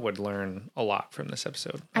Utah, would learn a lot from this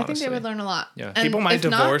episode. I think they honestly. would learn a lot. Yeah. And People might if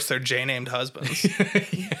not, divorce their J-named husbands.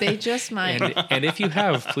 they just might. And if you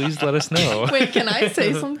have, please let us know. Wait, can I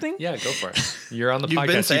say something? Yeah, go for it. You're on the You've podcast.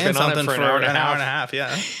 been saying You've been on something it for an hour and a half.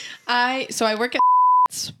 Yeah. I work at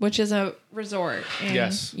which is a resort in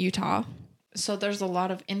Yes. Utah. So there's a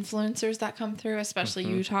lot of influencers that come through, especially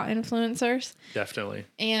Utah influencers. Definitely.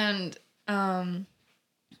 And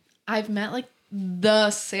I've met like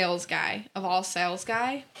the sales guy of all sales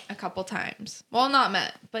guy a couple times. Well, not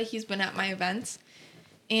met, but he's been at my events.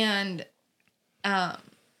 And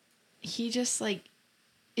he just like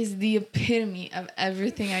is the epitome of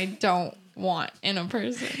everything I don't want in a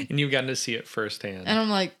person. And you've gotten to see it firsthand. And I'm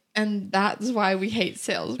like, and that's why we hate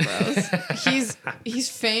sales bros. he's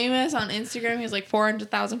famous on Instagram. He has like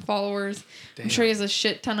 400,000 followers. I'm sure he has a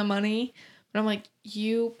shit ton of money. But I'm like,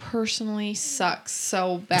 you personally suck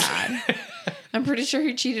so bad. I'm pretty sure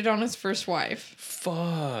he cheated on his first wife.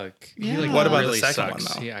 Fuck. Yeah. He, like, What about the really second one,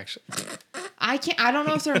 sucks. though? He actually. I don't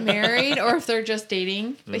know if they're married or if they're just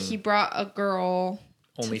dating, but he brought a girl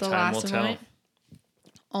Only to the time last will tell. event.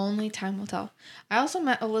 Only time will tell. I also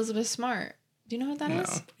met Elizabeth Smart. Do you know what that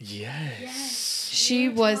is? No. Yes. She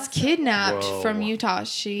was kidnapped Whoa. from Utah.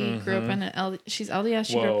 She grew up in she's LDS.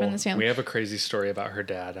 She grew up in this family. We have a crazy story about her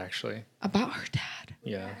dad, actually. About her dad.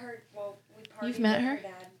 Yeah. You've met her?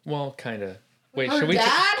 Well, kind of. Wait, Her should we?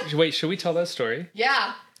 dad? Should we tell that story?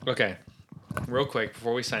 Yeah. Okay. Real quick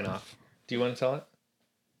before we sign off. Do you want to tell it?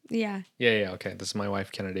 Yeah. Yeah. Okay. This is my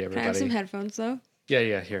wife, Kennedy. Can I have some Everybody. headphones though?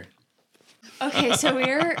 Yeah. Here. Okay, so we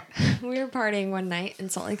were partying one night in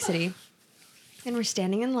Salt Lake City, and we're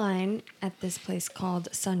standing in line at this place called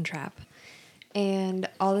Sun Trap. And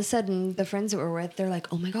all of a sudden, the friends that we're with, they're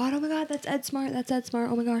like, oh my God, that's Ed Smart,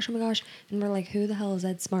 oh my gosh. And we're like, who the hell is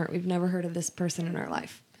Ed Smart? We've never heard of this person in our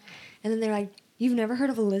life. And then they're like, you've never heard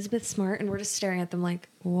of Elizabeth Smart? And we're just staring at them like,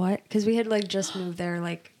 what? Because we had like just moved there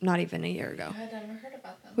like not even a year ago. I had never heard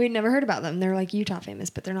about them. We'd never heard about them. They're like Utah famous,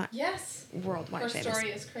 but they're not Yes. worldwide Her famous.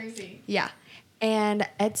 story is crazy. Yeah. And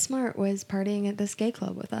Ed Smart was partying at this gay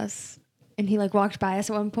club with us. And he like walked by us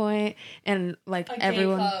at one point and like A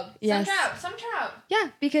everyone. gay club. Yes. Some trap. Yeah,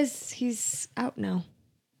 because he's out now.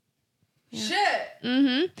 Shit.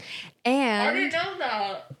 Mm-hmm. And I didn't know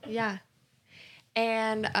that. yeah.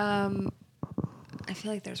 And I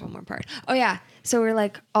feel like there's one more part. Oh yeah. So we're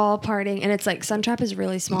like all partying and it's like Sun Trap is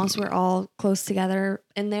really small, so we're all close together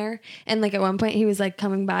in there. And like at one point he was like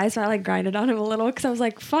coming by, so I like grinded on him a little because I was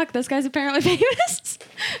like, fuck, this guy's apparently famous.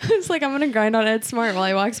 I was like, I'm gonna grind on Ed Smart while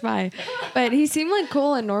he walks by. But he seemed like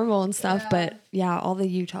cool and normal and stuff, but yeah, all the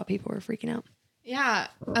Utah people were freaking out. Yeah,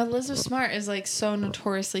 Elizabeth Smart is like so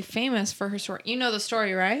notoriously famous for her story. You know the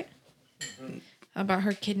story, right? About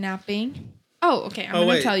her kidnapping. Oh, okay. I'm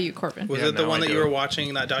gonna tell you, Corbin. Was Yeah, it the now one I that do. you were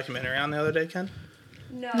watching that documentary on the other day, Ken?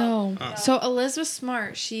 No. So Elizabeth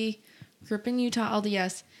Smart, she grew up in Utah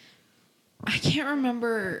LDS. I can't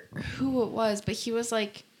remember who it was, but he was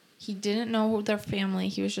like, he didn't know their family.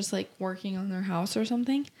 He was just like working on their house or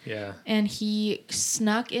something. Yeah. And he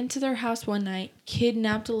snuck into their house one night,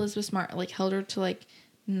 kidnapped Elizabeth Smart, like held her to like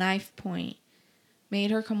knife point,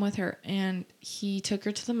 made her come with her. And he took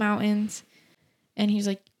her to the mountains and he was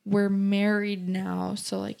like, we're married now.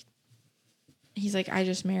 So like, he's like, I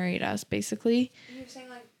just married us basically. You were saying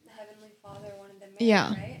like the Heavenly Father wanted them married, Yeah.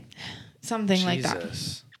 right? Something like that.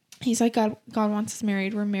 Jesus. He's like, God wants us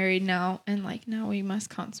married. We're married now. And like, now we must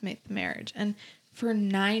consummate the marriage. And for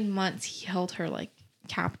 9 months, he held her like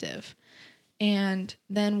captive. And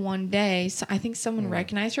then one day, so I think someone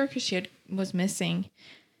recognized her because was missing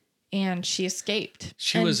and she escaped.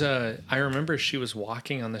 She was, I remember she was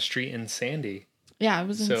walking on the street in Sandy. Yeah, it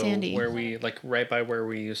was in Sandy. Where we, like right by where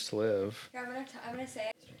we used to live. Yeah, I'm gonna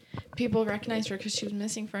say it. People recognized her because she was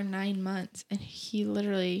missing for 9 months. And he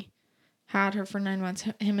literally had her for 9 months,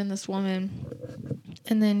 him and this woman.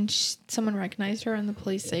 And then someone recognized her and the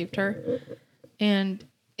police saved her. And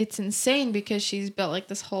it's insane because she's built like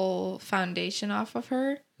this whole foundation off of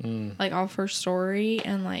her, like off her story,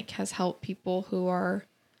 and like has helped people who are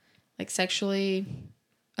like sexually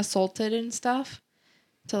assaulted and stuff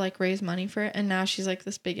to like raise money for it. And now she's like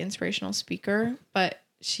this big inspirational speaker, but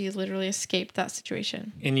she literally escaped that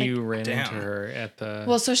situation. And like, you ran damn. into her at the...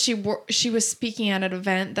 Well, so she was speaking at an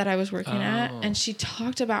event that I was working at, and she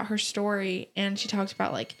talked about her story, and she talked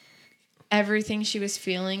about like everything she was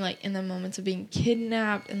feeling like in the moments of being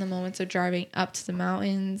kidnapped, in the moments of driving up to the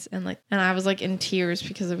mountains, and I was like in tears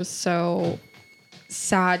because it was so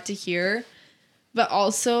sad to hear. But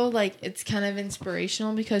also, like, it's kind of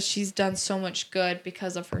inspirational because she's done so much good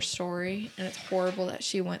because of her story, and it's horrible that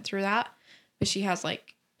she went through that. But she has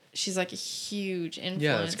she's like a huge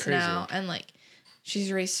influence now, and like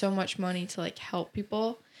she's raised so much money to like help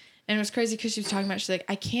people. And it was crazy because she was talking about, she's like,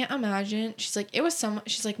 I can't imagine. She's like,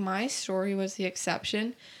 she's like, my story was the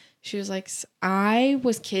exception. She was like, I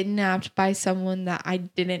was kidnapped by someone that I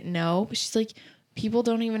didn't know. But she's like, people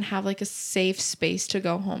don't even have like a safe space to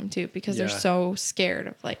go home to because they're so scared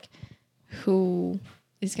of like who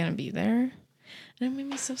is going to be there. And it made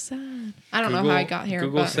me so sad. I don't know how I got here.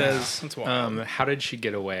 Google but says, That's wild. how did she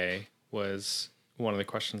get away was one of the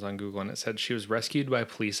questions on Google. And it said she was rescued by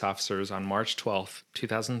police officers on March 12th,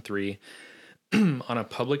 2003 on a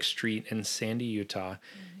public street in Sandy, Utah,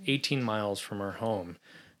 18 miles from her home.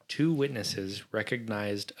 2 witnesses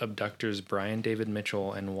recognized abductors Brian David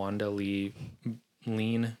Mitchell and Wanda Lean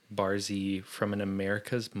Barzee from an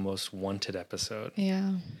America's Most Wanted episode.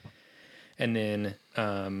 Yeah. And then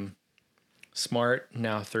Smart,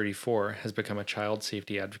 now 34, has become a child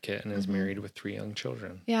safety advocate and is married with 3 young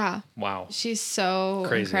children. Yeah. Wow. She's so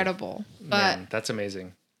Crazy. incredible. But Man, that's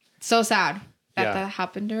amazing. so sad that Yeah. that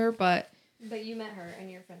happened to her. But But you met her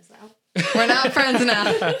and you're friends now. we're not friends now.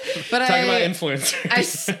 But Talk about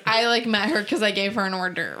influencers. I like met her because I gave her an hors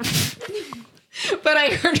d'oeuvre. but I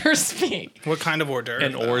heard her speak. What kind of hors d'oeuvre?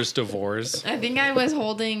 And hors d'oeuvres. I think I was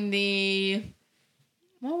holding the.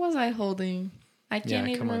 What was I holding? I can't Yeah,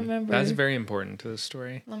 even come on. remember. That's very important to the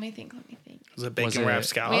story. Let me think. Was it Was bacon wrapped it-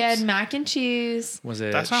 scallops? We had mac and cheese. Was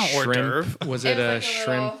it That's not hors d'oeuvre. shrimp? Was it It a was like a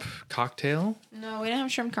shrimp little- cocktail? No, we didn't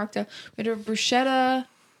have shrimp cocktail. We had a bruschetta.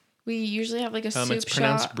 We usually have like a soup It's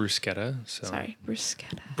pronounced shot. bruschetta. So Sorry,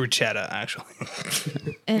 bruschetta. Bruschetta, actually.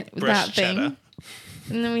 And that thing. Bruschetta.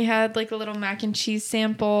 And then we had like a little mac and cheese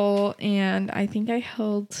sample, and I think I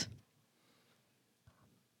held.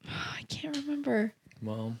 I can't remember.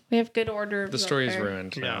 Well, We have good order. the story's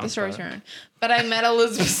ruined. Yeah. now, The story's but ruined. But I met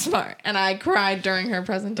Elizabeth Smart, and I cried during her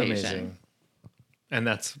presentation. Amazing. And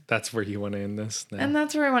that's where you want to end this. Now. And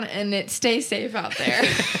that's where I want to end it. Stay safe out there.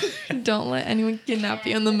 Don't let anyone kidnap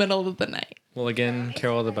you in the middle of the night. Well, again,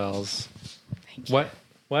 Carol the Bells. What?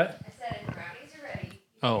 What? I said, brownies are ready.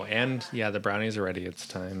 Oh, and yeah, the brownies are ready. It's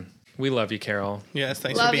time. We love you, Carol. Yes,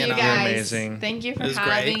 thanks Love for being you on. guys. You're amazing. Thank you for It was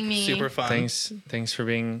having great. me. Super fun. Thanks for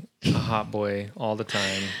being a hot boy all the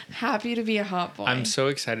time. Happy to be a hot boy. I'm so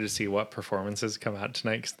excited to see what performances come out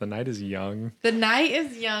tonight because the night is young. The night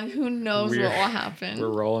is young. Who knows We're- what will happen? We're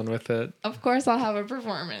rolling with it. Of course, I'll have a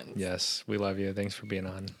performance. Yes, we love you. Thanks for being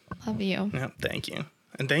on. Love you. Yep, thank you.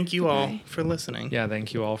 And thank you all Bye. for listening. Yeah,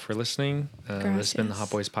 thank you all for listening. This has been the Hot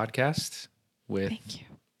Gracias. Boys podcast with Thank you.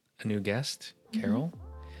 a new guest, Carol.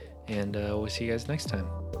 And we'll see you guys next time.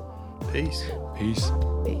 Peace. Peace.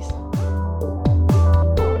 Peace.